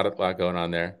 A lot going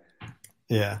on there.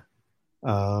 Yeah.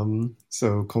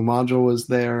 So Comagio was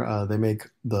there. They make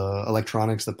the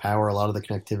electronics that power a lot of the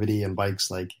connectivity in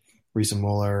bikes like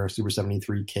Riesenmuller, Super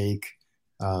 73 Cake.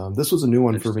 This was a new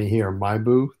one for me here.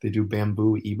 Maibu. They do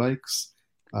bamboo e-bikes.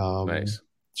 Nice.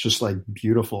 It's just like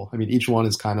beautiful. I mean, each one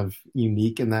is kind of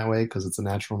unique in that way because it's a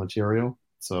natural material.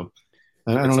 So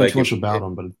I don't know too much about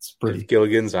them, but it's pretty. If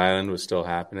Gilligan's Island was still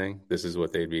happening, this is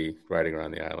what they'd be riding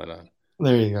around the island on.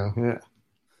 There you go.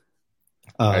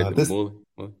 Yeah.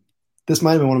 This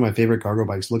might have been one of my favorite cargo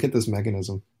bikes. Look at this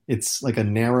mechanism. It's like a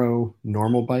narrow,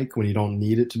 normal bike when you don't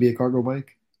need it to be a cargo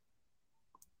bike.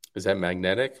 Is that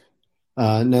magnetic?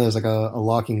 No, there's like a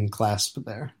locking clasp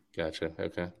there. Gotcha.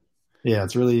 Okay. Yeah,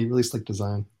 it's really, really slick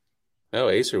design. Oh,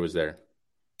 Acer was there.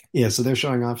 Yeah, so they're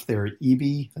showing off their EB,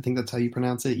 I think that's how you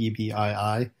pronounce it,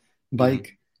 EBII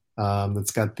bike.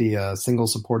 That's got the single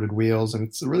supported wheels, and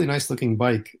it's a really nice looking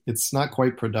bike. It's not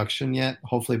quite production yet.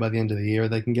 Hopefully by the end of the year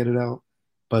they can get it out.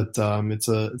 But it's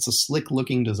a slick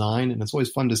looking design, and it's always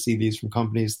fun to see these from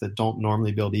companies that don't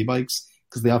normally build e-bikes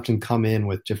because they often come in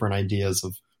with different ideas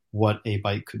of what a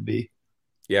bike could be.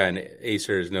 Yeah, and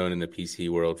Acer is known in the PC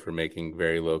world for making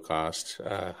very low cost,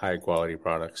 high quality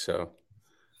products. So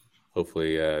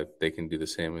hopefully they can do the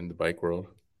same in the bike world.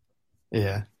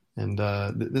 Yeah, and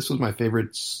this was my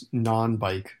favorite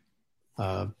non-bike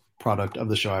uh, product of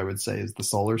the show. I would say is the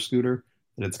solar scooter.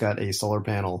 That it's got a solar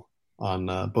panel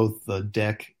on both the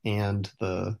deck and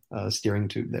the steering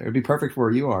tube. There, it'd be perfect for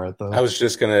where you are at the. I was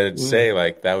just gonna say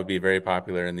like that would be very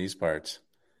popular in these parts.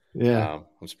 Yeah,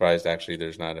 I'm surprised actually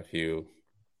there's not a few,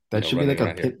 that should be running like a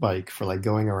around here. pit bike for like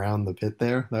going around the pit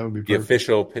there. That would be The perfect.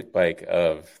 official pit bike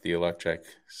of the electric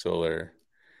solar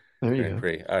There you Grand go.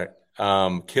 Prix. All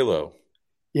right. Kilo.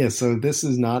 Yeah, so this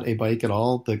is not a bike at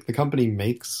all. The company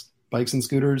makes bikes and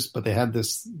scooters, but they had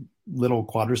this little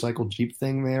quadricycle Jeep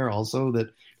thing there also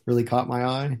that really caught my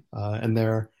eye. And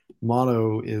their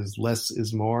motto is less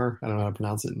is more. I don't know how to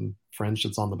pronounce it in French.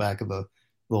 It's on the back of the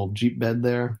little Jeep bed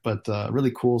there, but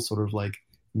really cool sort of like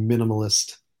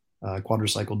minimalist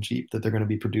quadricycle Jeep that they're going to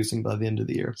be producing by the end of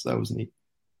the year. So that was neat.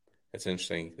 That's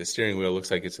interesting. The steering wheel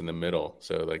looks like it's in the middle,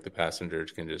 so like the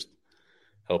passengers can just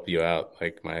help you out,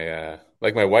 like my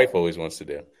wife always wants to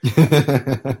do.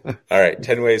 All right,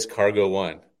 10 Ways Cargo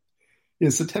One. Yeah,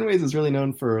 so 10 Ways is really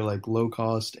known for like low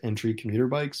cost entry commuter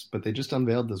bikes, but they just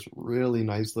unveiled this really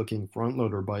nice looking front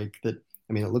loader bike that,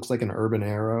 I mean, it looks like an Urban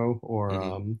Arrow or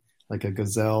Mm-hmm. like a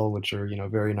Gazelle, which are,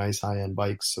 very nice high end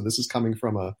bikes. So this is coming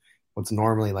from what's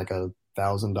normally like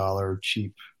 $1,000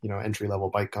 cheap, entry level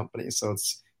bike company. So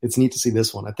it's neat to see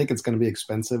this one. I think it's going to be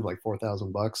expensive, like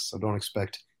 $4,000. So don't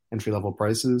expect entry level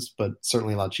prices, but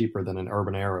certainly a lot cheaper than an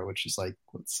Urban Arrow, which is like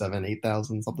what, 7,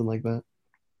 8,000, something like that.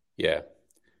 Yeah.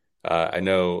 I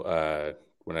know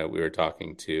when we were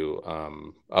talking to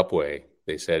Upway,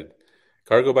 they said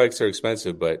cargo bikes are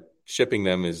expensive, but shipping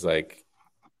them is like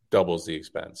doubles the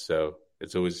expense. So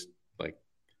it's always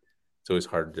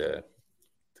hard to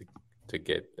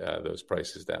get those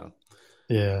prices down.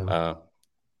 Yeah.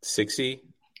 60.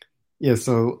 Yeah,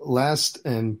 so last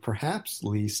and perhaps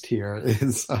least here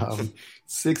is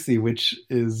 60, which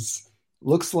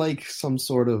looks like some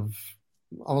sort of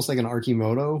almost like an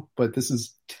Archimoto, but this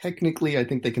is technically, I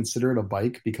think they consider it a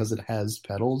bike because it has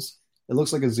pedals. It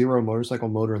looks like a zero motorcycle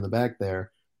motor in the back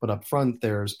there, but up front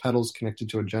there's pedals connected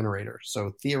to a generator.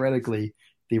 So theoretically,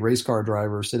 the race car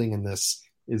driver sitting in this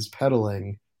is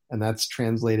pedaling, and that's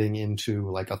translating into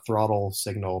like a throttle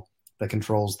signal that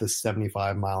controls this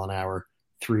 75 mile an hour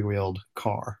three-wheeled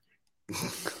car.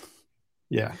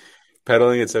 Yeah.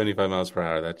 Pedaling at 75 miles per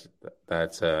hour.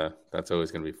 That's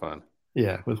always going to be fun.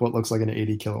 Yeah, with what looks like an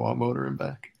 80 kilowatt motor in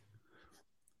back.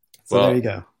 So there you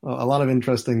Well, go. A lot of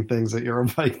interesting things at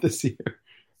Eurobike this year.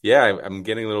 yeah, I'm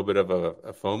getting a little bit of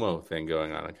a FOMO thing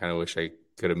going on. I kind of wish I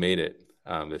could have made it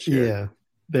this year. Yeah,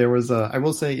 there was I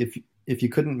will say if you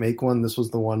couldn't make one, this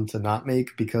was the one to not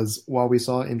make because while we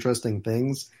saw interesting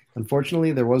things,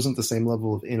 unfortunately there wasn't the same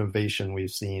level of innovation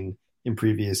we've seen in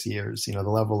previous years. The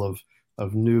level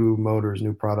of new motors,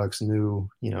 new products, new,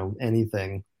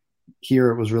 anything.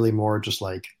 Here it was really more just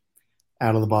like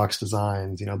out of the box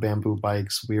designs, bamboo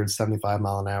bikes, weird 75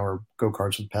 mile an hour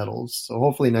go-karts with pedals. So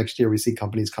hopefully next year we see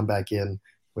companies come back in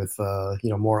with,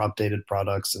 more updated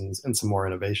products and some more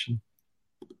innovation.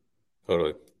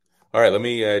 Totally. All right, let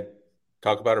me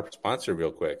talk about our sponsor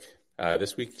real quick.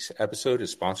 This week's episode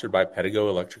is sponsored by Pedigo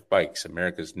Electric Bikes,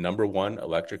 America's #1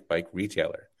 electric bike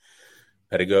retailer.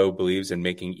 Pedigo believes in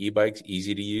making e-bikes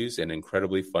easy to use and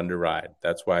incredibly fun to ride.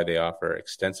 That's why they offer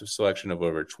extensive selection of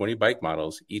over 20 bike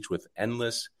models, each with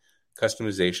endless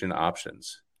customization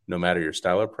options. No matter your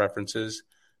style or preferences,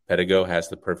 Pedigo has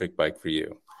the perfect bike for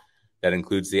you. That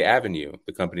includes the Avenue,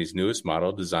 the company's newest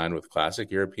model designed with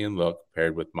classic European look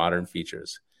paired with modern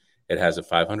features. It has a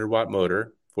 500-watt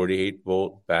motor,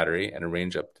 48-volt battery, and a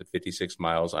range up to 56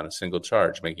 miles on a single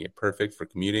charge, making it perfect for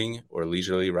commuting or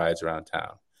leisurely rides around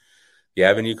town. The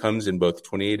Avenue comes in both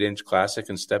 28-inch classic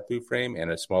and step-through frame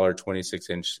and a smaller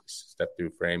 26-inch step-through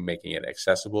frame, making it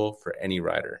accessible for any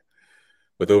rider.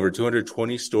 With over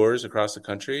 220 stores across the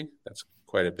country, that's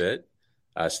quite a bit,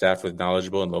 staffed with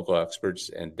knowledgeable and local experts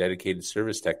and dedicated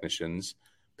service technicians,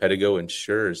 Pedigo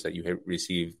ensures that you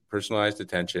receive personalized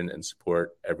attention and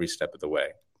support every step of the way.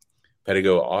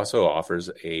 Pedigo also offers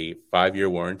a 5-year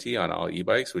warranty on all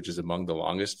e-bikes, which is among the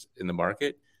longest in the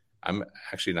market. I'm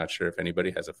actually not sure if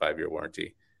anybody has a 5-year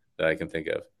warranty that I can think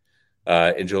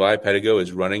of. In July, Pedigo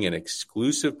is running an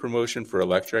exclusive promotion for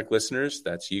Electrek listeners.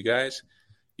 That's you guys.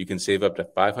 You can save up to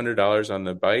 $500 on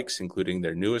the bikes, including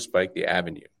their newest bike, the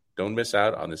Avenue. Don't miss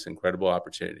out on this incredible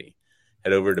opportunity.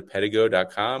 Head over to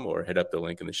pedigo.com or hit up the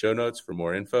link in the show notes for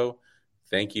more info.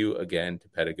 Thank you again to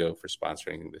Pedigo for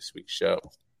sponsoring this week's show.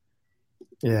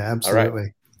 Yeah,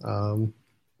 absolutely.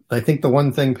 I think the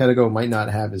one thing Pedigo might not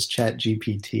have is Chat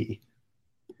GPT.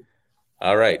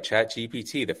 All right, Chat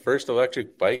GPT, the first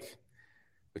electric bike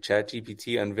with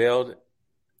ChatGPT unveiled,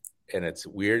 and it's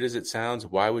weird as it sounds,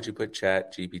 why would you put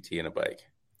ChatGPT in a bike?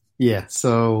 Yeah,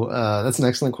 so that's an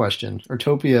excellent question.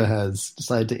 Autopia has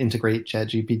decided to integrate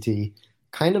ChatGPT,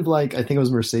 kind of like I think it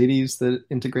was Mercedes that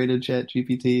integrated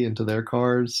ChatGPT into their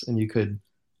cars, and you could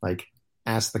like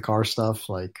ask the car stuff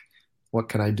like, "What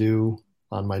can I do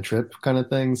on my trip?" kind of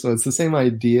thing. So it's the same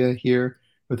idea here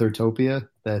with Autopia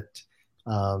that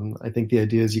I think the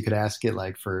idea is you could ask it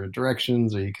like for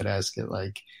directions, or you could ask it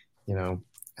like, you know,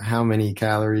 how many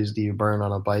calories do you burn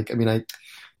on a bike? I mean,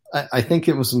 I think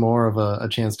it was more of a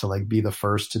chance to like be the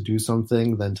first to do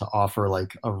something than to offer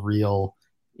like a real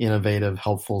innovative,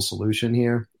 helpful solution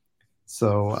here.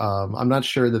 So I'm not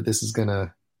sure that this is going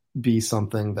to be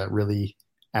something that really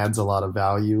adds a lot of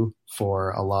value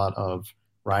for a lot of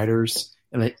riders.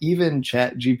 And even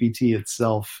Chat GPT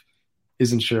itself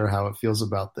isn't sure how it feels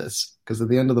about this. Because at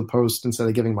the end of the post, instead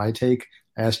of giving my take,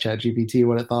 I asked Chat GPT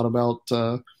what it thought about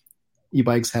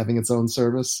e-bikes having its own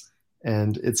service,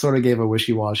 and it sort of gave a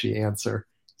wishy-washy answer.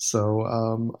 So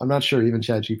I'm not sure even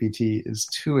ChatGPT is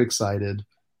too excited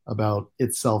about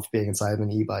itself being inside of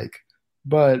an e-bike.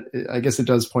 But I guess it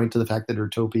does point to the fact that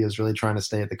Utopia is really trying to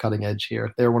stay at the cutting edge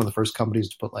here. They're one of the first companies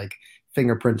to put like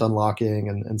fingerprint unlocking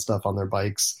and stuff on their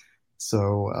bikes.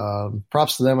 So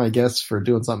props to them, I guess, for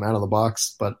doing something out of the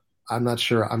box. But I'm not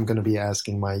sure I'm going to be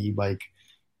asking my e-bike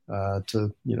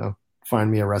to,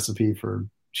 find me a recipe for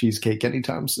cheesecake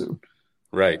anytime soon.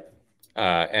 Right.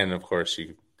 And of course,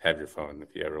 you have your phone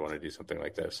if you ever want to do something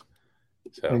like this.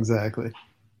 So exactly.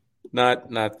 Not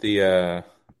the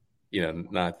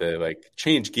not the like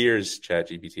change gears Chat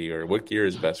GPT or what gear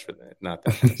is best for that. Not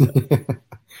that kind of stuff.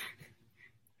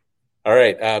 All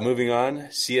right, moving on.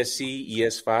 CSC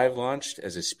ES5 launched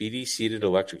as a speedy seated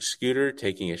electric scooter,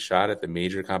 taking a shot at the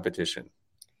major competition.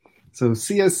 So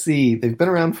CSC, they've been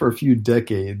around for a few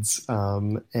decades,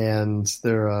 and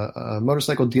they're a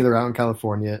motorcycle dealer out in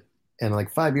California. And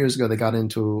like 5 years ago, they got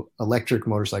into electric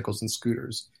motorcycles and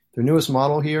scooters. Their newest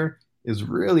model here is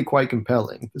really quite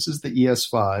compelling. This is the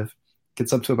ES5.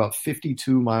 Gets up to about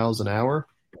 52 miles an hour,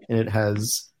 and it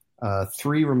has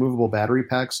 3 removable battery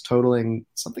packs totaling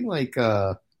something like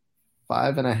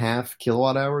 5.5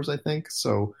 kilowatt hours, I think.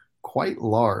 So quite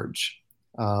large.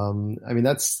 I mean,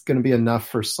 that's going to be enough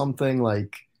for something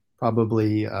like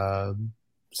probably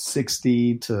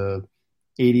 60 to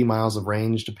 80 miles of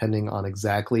range, depending on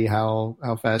exactly how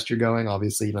fast you're going.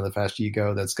 Obviously, the faster you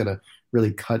go, that's going to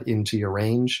really cut into your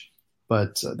range.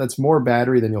 But that's more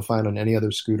battery than you'll find on any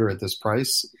other scooter at this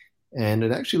price. And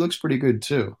it actually looks pretty good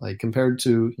too. Like compared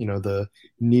to, the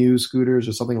new scooters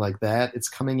or something like that, it's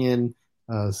coming in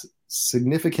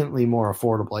significantly more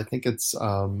affordable. I think it's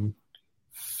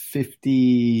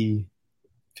 $5,200,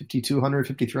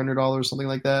 $5,300, something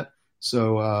like that.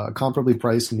 So a comparably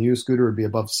priced new scooter would be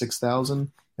above $6,000,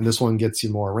 and this one gets you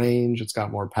more range. It's got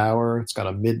more power. It's got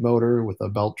a mid motor with a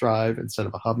belt drive instead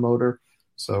of a hub motor.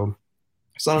 So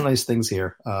it's a lot of nice things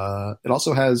here. It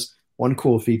also has one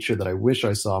cool feature that I wish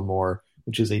I saw more,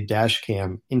 which is a dash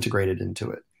cam integrated into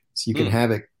it. So you can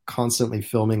have it constantly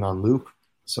filming on loop.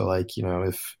 So like,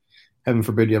 if heaven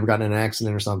forbid you ever gotten in an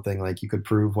accident or something, like you could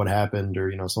prove what happened,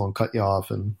 or, someone cut you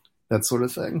off and that sort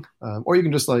of thing. Or you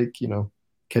can just like,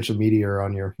 catch a meteor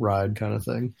on your ride kind of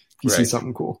thing if you see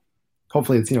something cool.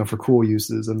 Hopefully it's, for cool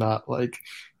uses and not like,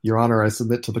 Your Honor, I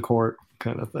submit to the court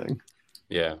kind of thing.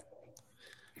 Yeah.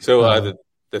 So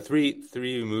the three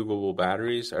removable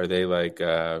batteries, are they like,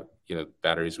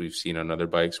 batteries we've seen on other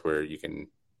bikes where you can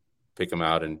pick them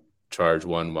out and charge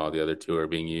one while the other two are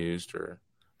being used, or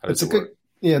how does it work?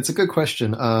 Yeah, it's a good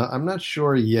question. I'm not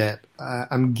sure yet.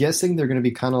 I'm guessing they're going to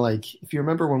be kind of like, if you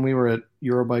remember when we were at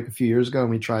Eurobike a few years ago and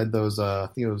we tried those, I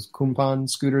think it was Kumpan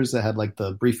scooters that had like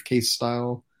the briefcase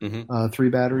style 3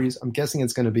 batteries. I'm guessing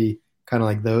it's going to be kind of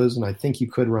like those, and I think you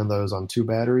could run those on 2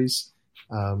 batteries.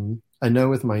 I know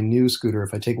with my new scooter,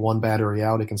 if I take one battery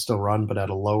out, it can still run, but at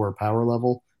a lower power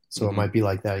level. So it might be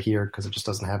like that here because it just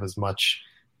doesn't have as much,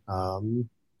 power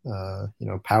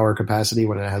capacity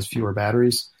when it has fewer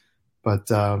batteries.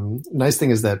 But nice thing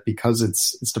is that because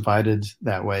it's divided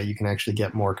that way, you can actually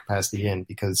get more capacity in,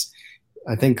 because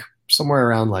I think somewhere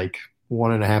around like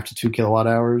 1.5 to 2 kilowatt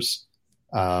hours,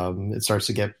 it starts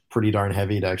to get pretty darn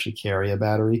heavy to actually carry a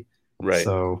battery. Right.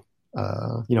 So,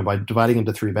 by dividing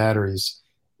into 3 batteries,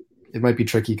 it might be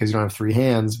tricky because you don't have 3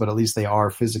 hands, but at least they are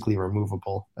physically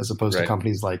removable, as opposed to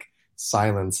companies like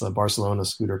Silence, a Barcelona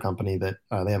scooter company that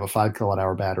they have a 5 kilowatt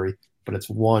hour battery, but it's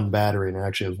one battery and it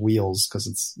actually has wheels because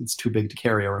it's too big to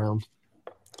carry around.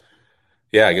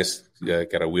 Yeah, I guess you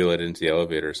got to wheel it into the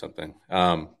elevator or something.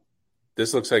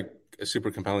 This looks like a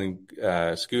super compelling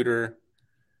scooter.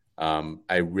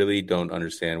 I really don't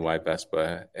understand why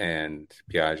Vespa and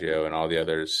Piaggio and all the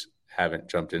others haven't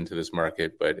jumped into this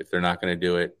market. But if they're not going to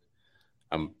do it,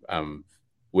 I'm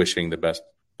wishing the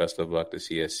best of luck to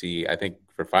CSC. I think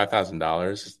for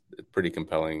 $5,000, it's pretty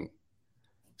compelling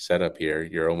setup here.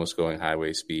 You're almost going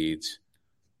highway speeds.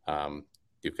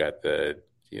 You've got the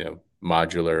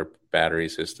modular battery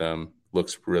system.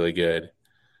 Looks really good.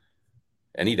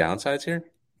 Any downsides here?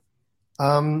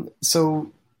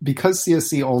 So because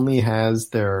CSC only has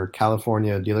their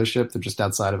California dealership, they're just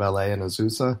outside of LA in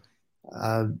Azusa.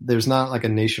 There's not like a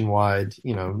nationwide,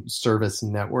 service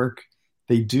network.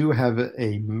 They do have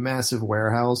a massive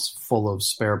warehouse full of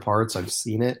spare parts. I've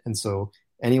seen it. And so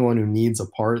anyone who needs a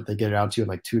part, they get it out to you in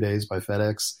like 2 days by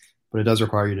FedEx. But it does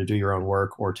require you to do your own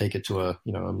work or take it to a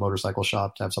motorcycle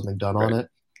shop to have something done on it.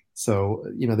 So,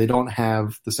 they don't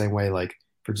have the same way, like,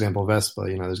 for example, Vespa,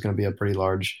 there's going to be a pretty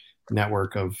large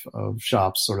network of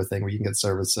shops sort of thing where you can get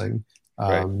servicing.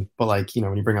 But like,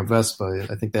 when you bring up Vespa,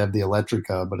 I think they have the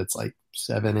Electrica, but it's like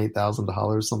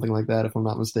 $8,000, something like that, if I'm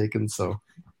not mistaken. So,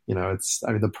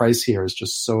 the price here is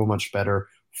just so much better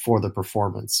for the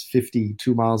performance.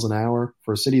 52 miles an hour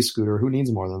for a city scooter. Who needs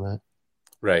more than that?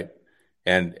 Right.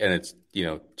 And it's,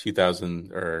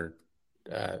 $2,000 or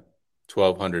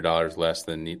 $1,200 less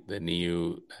than the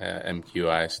NIU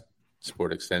MQI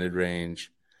Sport Extended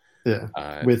Range.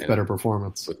 Yeah, with better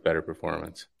performance. With better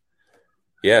performance.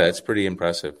 Yeah, that's pretty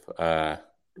impressive. We're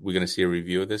going to see a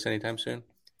review of this anytime soon?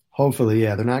 Hopefully,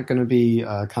 yeah. They're not going to be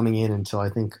coming in until, I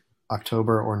think,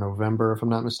 October or November, if I'm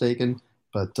not mistaken.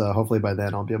 But hopefully by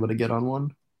then I'll be able to get on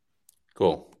one.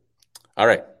 Cool. All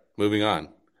right, moving on.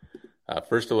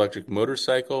 First electric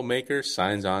motorcycle maker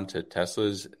signs on to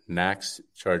Tesla's NACS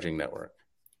charging network.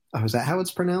 Oh, is that how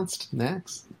it's pronounced?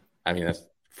 NACS? I mean,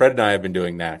 Fred and I have been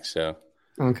doing NACS, so.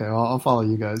 Okay, well, I'll follow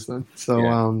you guys then.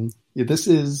 So this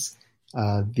is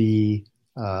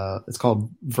it's called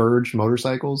Verge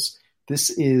Motorcycles.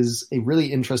 This is a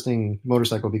really interesting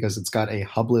motorcycle because it's got a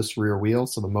hubless rear wheel,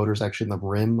 so the motor's actually in the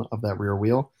rim of that rear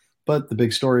wheel. But the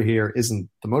big story here isn't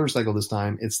the motorcycle this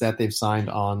time. It's that they've signed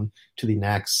on to the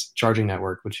NACS charging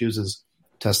network, which uses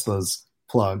Tesla's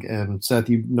plug. And Seth,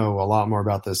 you know a lot more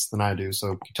about this than I do. So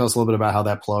can you tell us a little bit about how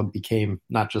that plug became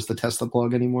not just the Tesla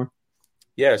plug anymore?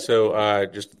 Yeah, so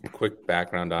just a quick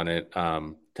background on it.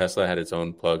 Tesla had its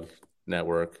own plug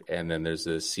network, and then there's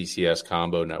the CCS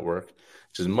combo network,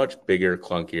 which is a much bigger,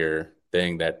 clunkier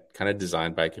thing that kind of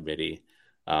designed by committee.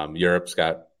 Europe's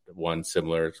got one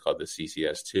similar. It's called the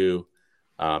CCS2.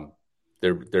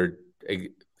 They're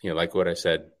like what I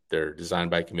said, they're designed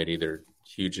by committee. They're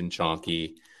huge and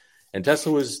chonky. And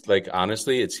Tesla was like,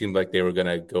 honestly, it seemed like they were going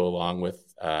to go along with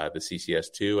the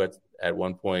CCS2 at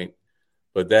one point.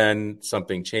 But then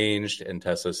something changed, and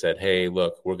Tesla said, hey,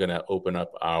 look, we're going to open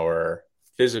up our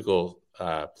physical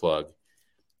plug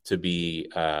to be,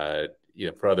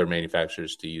 for other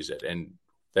manufacturers to use it. And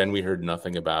then we heard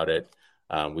nothing about it.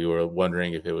 We were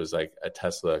wondering if it was like a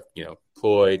Tesla,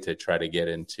 ploy to try to get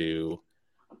into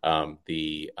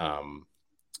the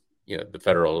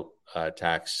federal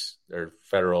tax or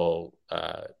federal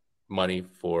money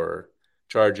for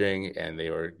charging, and they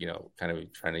were, kind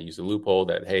of trying to use a loophole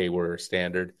that, hey, we're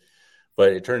standard.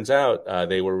 But it turns out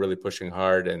they were really pushing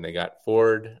hard, and they got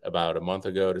Ford about a month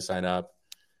ago to sign up.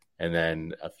 And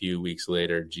then a few weeks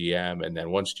later, GM. And then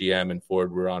once GM and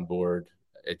Ford were on board,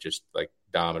 it just like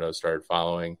dominoes started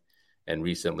following. And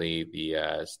recently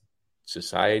the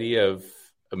Society of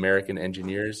American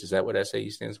Engineers, is that what SAE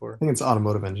stands for? I think it's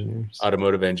Automotive Engineers.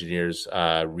 Automotive Engineers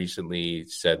recently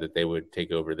said that they would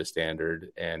take over the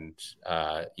standard and,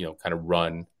 kind of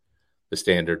run the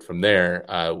standard from there,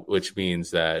 which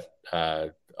means that a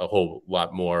whole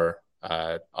lot more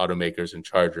automakers and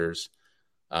chargers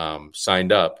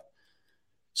signed up.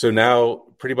 So now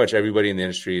pretty much everybody in the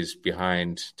industry is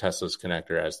behind Tesla's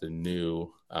connector as the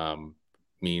new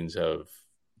means of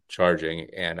charging.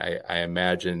 And I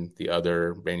imagine the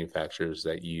other manufacturers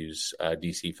that use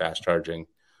DC fast charging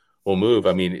will move.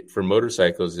 I mean, for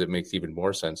motorcycles, it makes even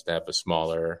more sense to have a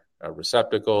smaller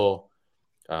receptacle.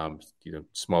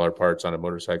 Smaller parts on a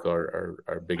motorcycle are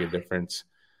a bigger difference.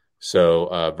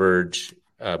 So Verge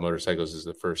Motorcycles is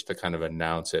the first to kind of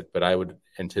announce it, but I would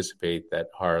anticipate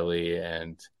that Harley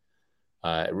and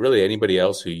really anybody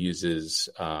else who uses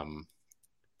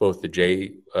both the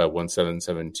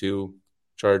J1772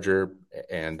 charger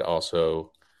and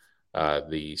also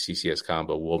the CCS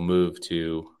combo will move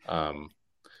to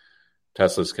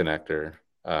Tesla's connector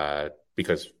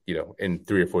because, in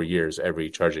 3 or 4 years, every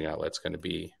charging outlet's going to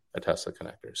be a Tesla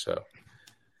connector. So,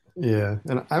 yeah.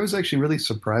 And I was actually really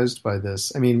surprised by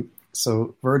this. I mean,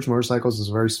 so Verge Motorcycles is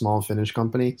a very small Finnish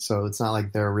company, so it's not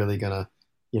like they're really going to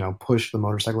push the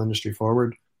motorcycle industry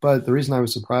forward. But the reason I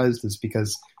was surprised is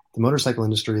because the motorcycle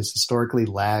industry has historically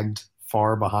lagged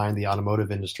far behind the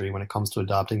automotive industry when it comes to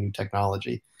adopting new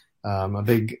technology. A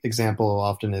big example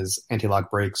often is anti-lock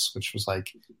brakes, which was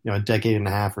like, a decade and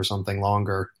a half or something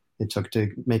longer it took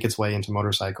to make its way into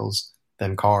motorcycles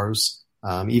than cars.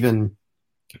 Even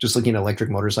just looking at electric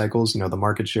motorcycles, the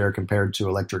market share compared to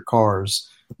electric cars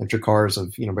have,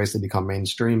 basically become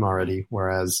mainstream already,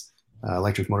 whereas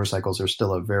electric motorcycles are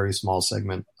still a very small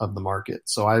segment of the market.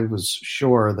 So I was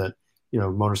sure that,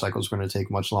 motorcycles were going to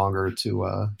take much longer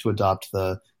to adopt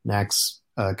the NACS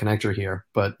connector here.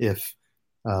 But if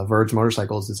Verge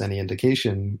Motorcycles is any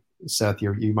indication, Seth,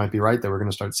 you might be right that we're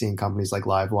going to start seeing companies like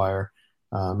Livewire,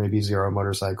 maybe Zero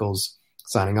Motorcycles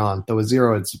signing on. Though with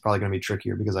Zero, it's probably going to be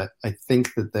trickier because I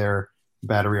think that their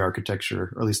battery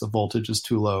architecture, or at least the voltage, is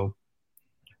too low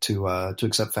to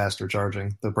accept faster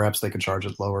charging. Though perhaps they could charge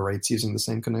at lower rates using the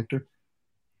same connector.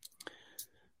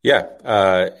 Yeah,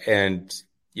 and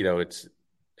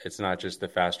it's not just the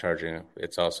fast charging;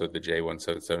 it's also the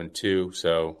J1772.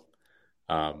 So,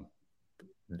 and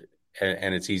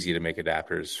it's easy to make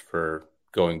adapters for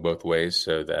going both ways,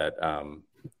 so that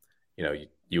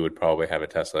you would probably have a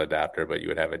Tesla adapter, but you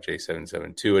would have a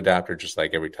J772 adapter, just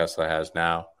like every Tesla has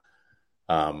now.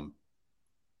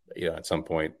 At some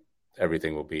point,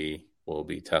 everything will be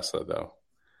Tesla, though,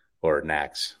 or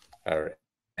NACS, or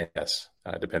NS,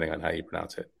 depending on how you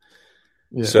pronounce it.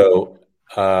 Yeah. So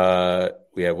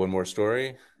we have one more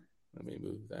story. Let me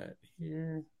move that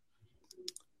here.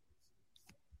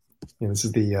 Yeah, this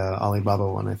is the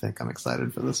Alibaba one. I think I'm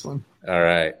excited for this one. All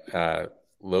right.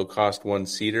 Low-cost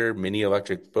one-seater mini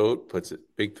electric boat puts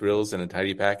big thrills in a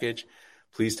tidy package.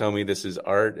 Please tell me this is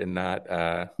art and not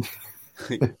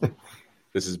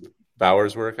this is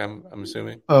Bauer's work, I'm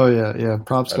assuming. Oh, yeah.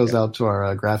 Props goes out to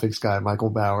our graphics guy,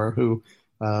 Michael Bauer, who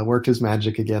worked his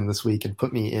magic again this week and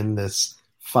put me in this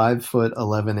 5-foot,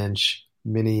 11-inch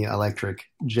mini electric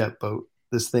jet boat.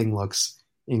 This thing looks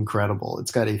incredible.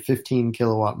 It's got a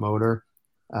 15-kilowatt motor.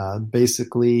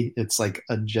 Basically, it's like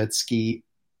a jet ski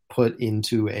put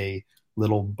into a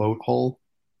little boat hole,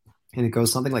 and it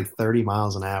goes something like 30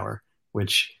 miles an hour,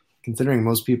 which, considering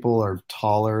most people are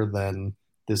taller than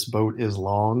this boat is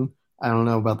long, I don't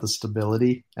know about the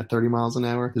stability at 30 miles an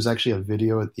hour. There's actually a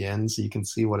video at the end so you can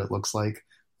see what it looks like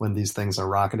when these things are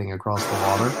rocketing across the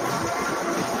water.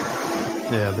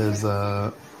 Yeah, there's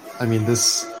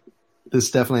this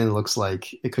definitely looks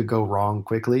like it could go wrong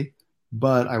quickly,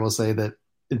 but I will say that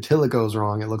until it goes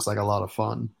wrong, it looks like a lot of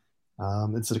fun.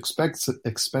 It's an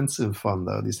expensive fun,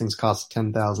 though. These things cost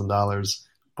 $10,000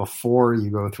 before you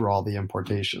go through all the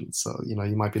importations. So,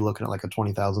 you might be looking at like a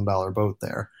 $20,000 boat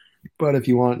there. But if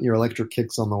you want your electric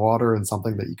kicks on the water and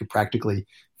something that you could practically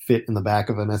fit in the back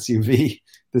of an SUV,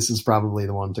 this is probably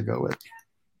the one to go with.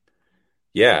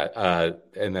 Yeah,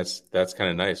 and that's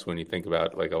kind of nice when you think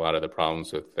about like a lot of the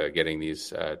problems with getting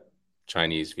these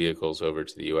Chinese vehicles over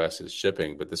to the U.S. is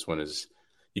shipping. But this one is,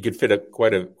 you could fit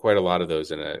quite a lot of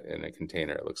those in a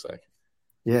container. It looks like.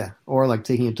 Yeah, or like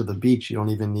taking it to the beach. You don't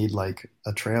even need like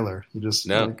a trailer. You just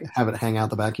have it hang out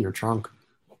the back of your trunk.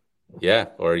 Yeah,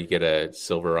 or you get a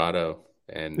Silverado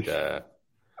and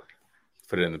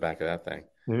put it in the back of that thing.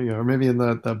 There you go. Or maybe in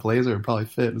that Blazer would probably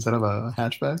fit. Does that have a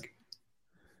hatchback?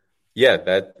 Yeah,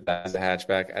 that's a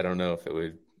hatchback. I don't know if it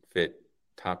would fit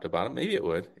top to bottom. Maybe it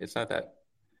would. It's not that.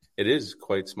 It is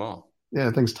quite small. Yeah,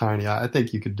 the thing's tiny. I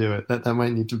think you could do it. That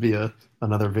might need to be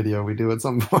another video we do at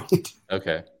some point.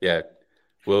 Okay. Yeah.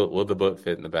 Will the boat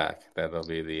fit in the back? That'll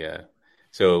be the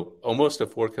so almost a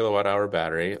 4 kilowatt hour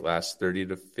battery. It lasts 30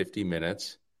 to 50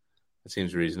 minutes. That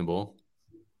seems reasonable.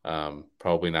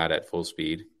 Probably not at full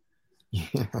speed.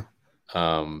 Yeah.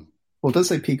 Well, it does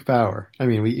say peak power. I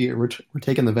mean, we're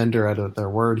taking the vendor out of their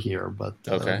word here, but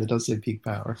it does say peak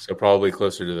power. So probably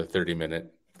closer to the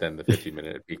 30-minute than the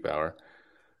 50-minute at peak power.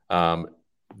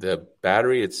 The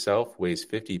battery itself weighs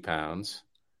 50 pounds,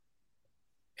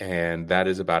 and that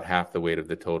is about half the weight of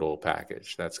the total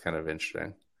package. That's kind of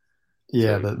interesting.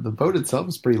 Yeah, so, the boat itself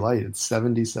is pretty light. It's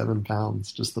 77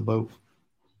 pounds, just the boat.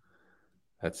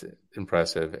 That's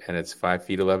impressive. And it's 5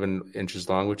 feet 11 inches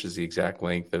long, which is the exact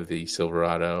length of the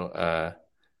Silverado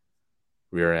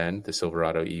rear end, the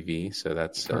Silverado EV. So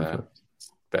that's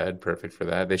perfect for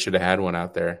that. They should have had one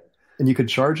out there. And you could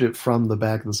charge it from the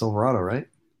back of the Silverado, right?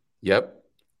 Yep.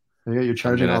 Yeah, you're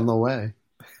charging on the way.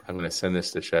 I'm going to send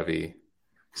this to Chevy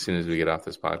as soon as we get off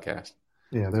this podcast.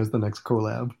 Yeah, there's the next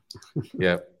collab.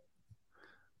 Yep.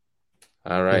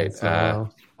 All right.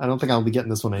 So, I don't think I'll be getting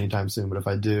this one anytime soon, but if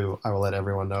I do, I will let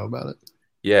everyone know about it.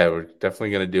 Yeah, we're definitely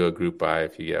going to do a group buy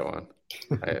if you get one.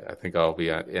 I think I'll be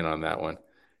in on that one.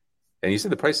 And you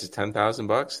said the price is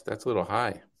 $10,000. That's a little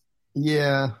high.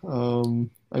 Yeah,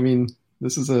 I mean,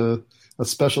 this is a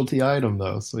specialty item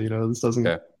though, so this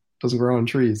Yeah. doesn't grow on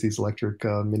trees. These electric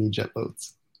mini jet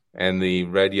boats. And the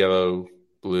red, yellow,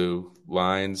 blue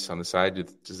lines on the side,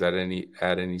 does that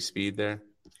add any speed there?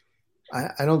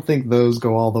 I don't think those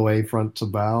go all the way front to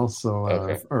bow, so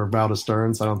Okay. or bow to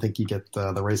stern. So I don't think you get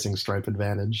the racing stripe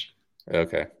advantage.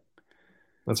 Okay.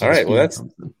 That's All where the right. Well,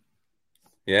 speed comes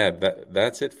in.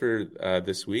 that's it for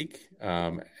this week.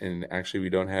 And actually, we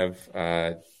don't have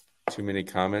too many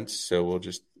comments, so we'll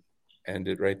just end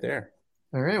it right there.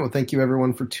 All right. Well, thank you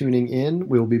everyone for tuning in.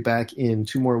 We'll be back in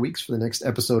 2 more weeks for the next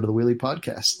episode of the Wheelie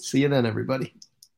Podcast. See you then, everybody.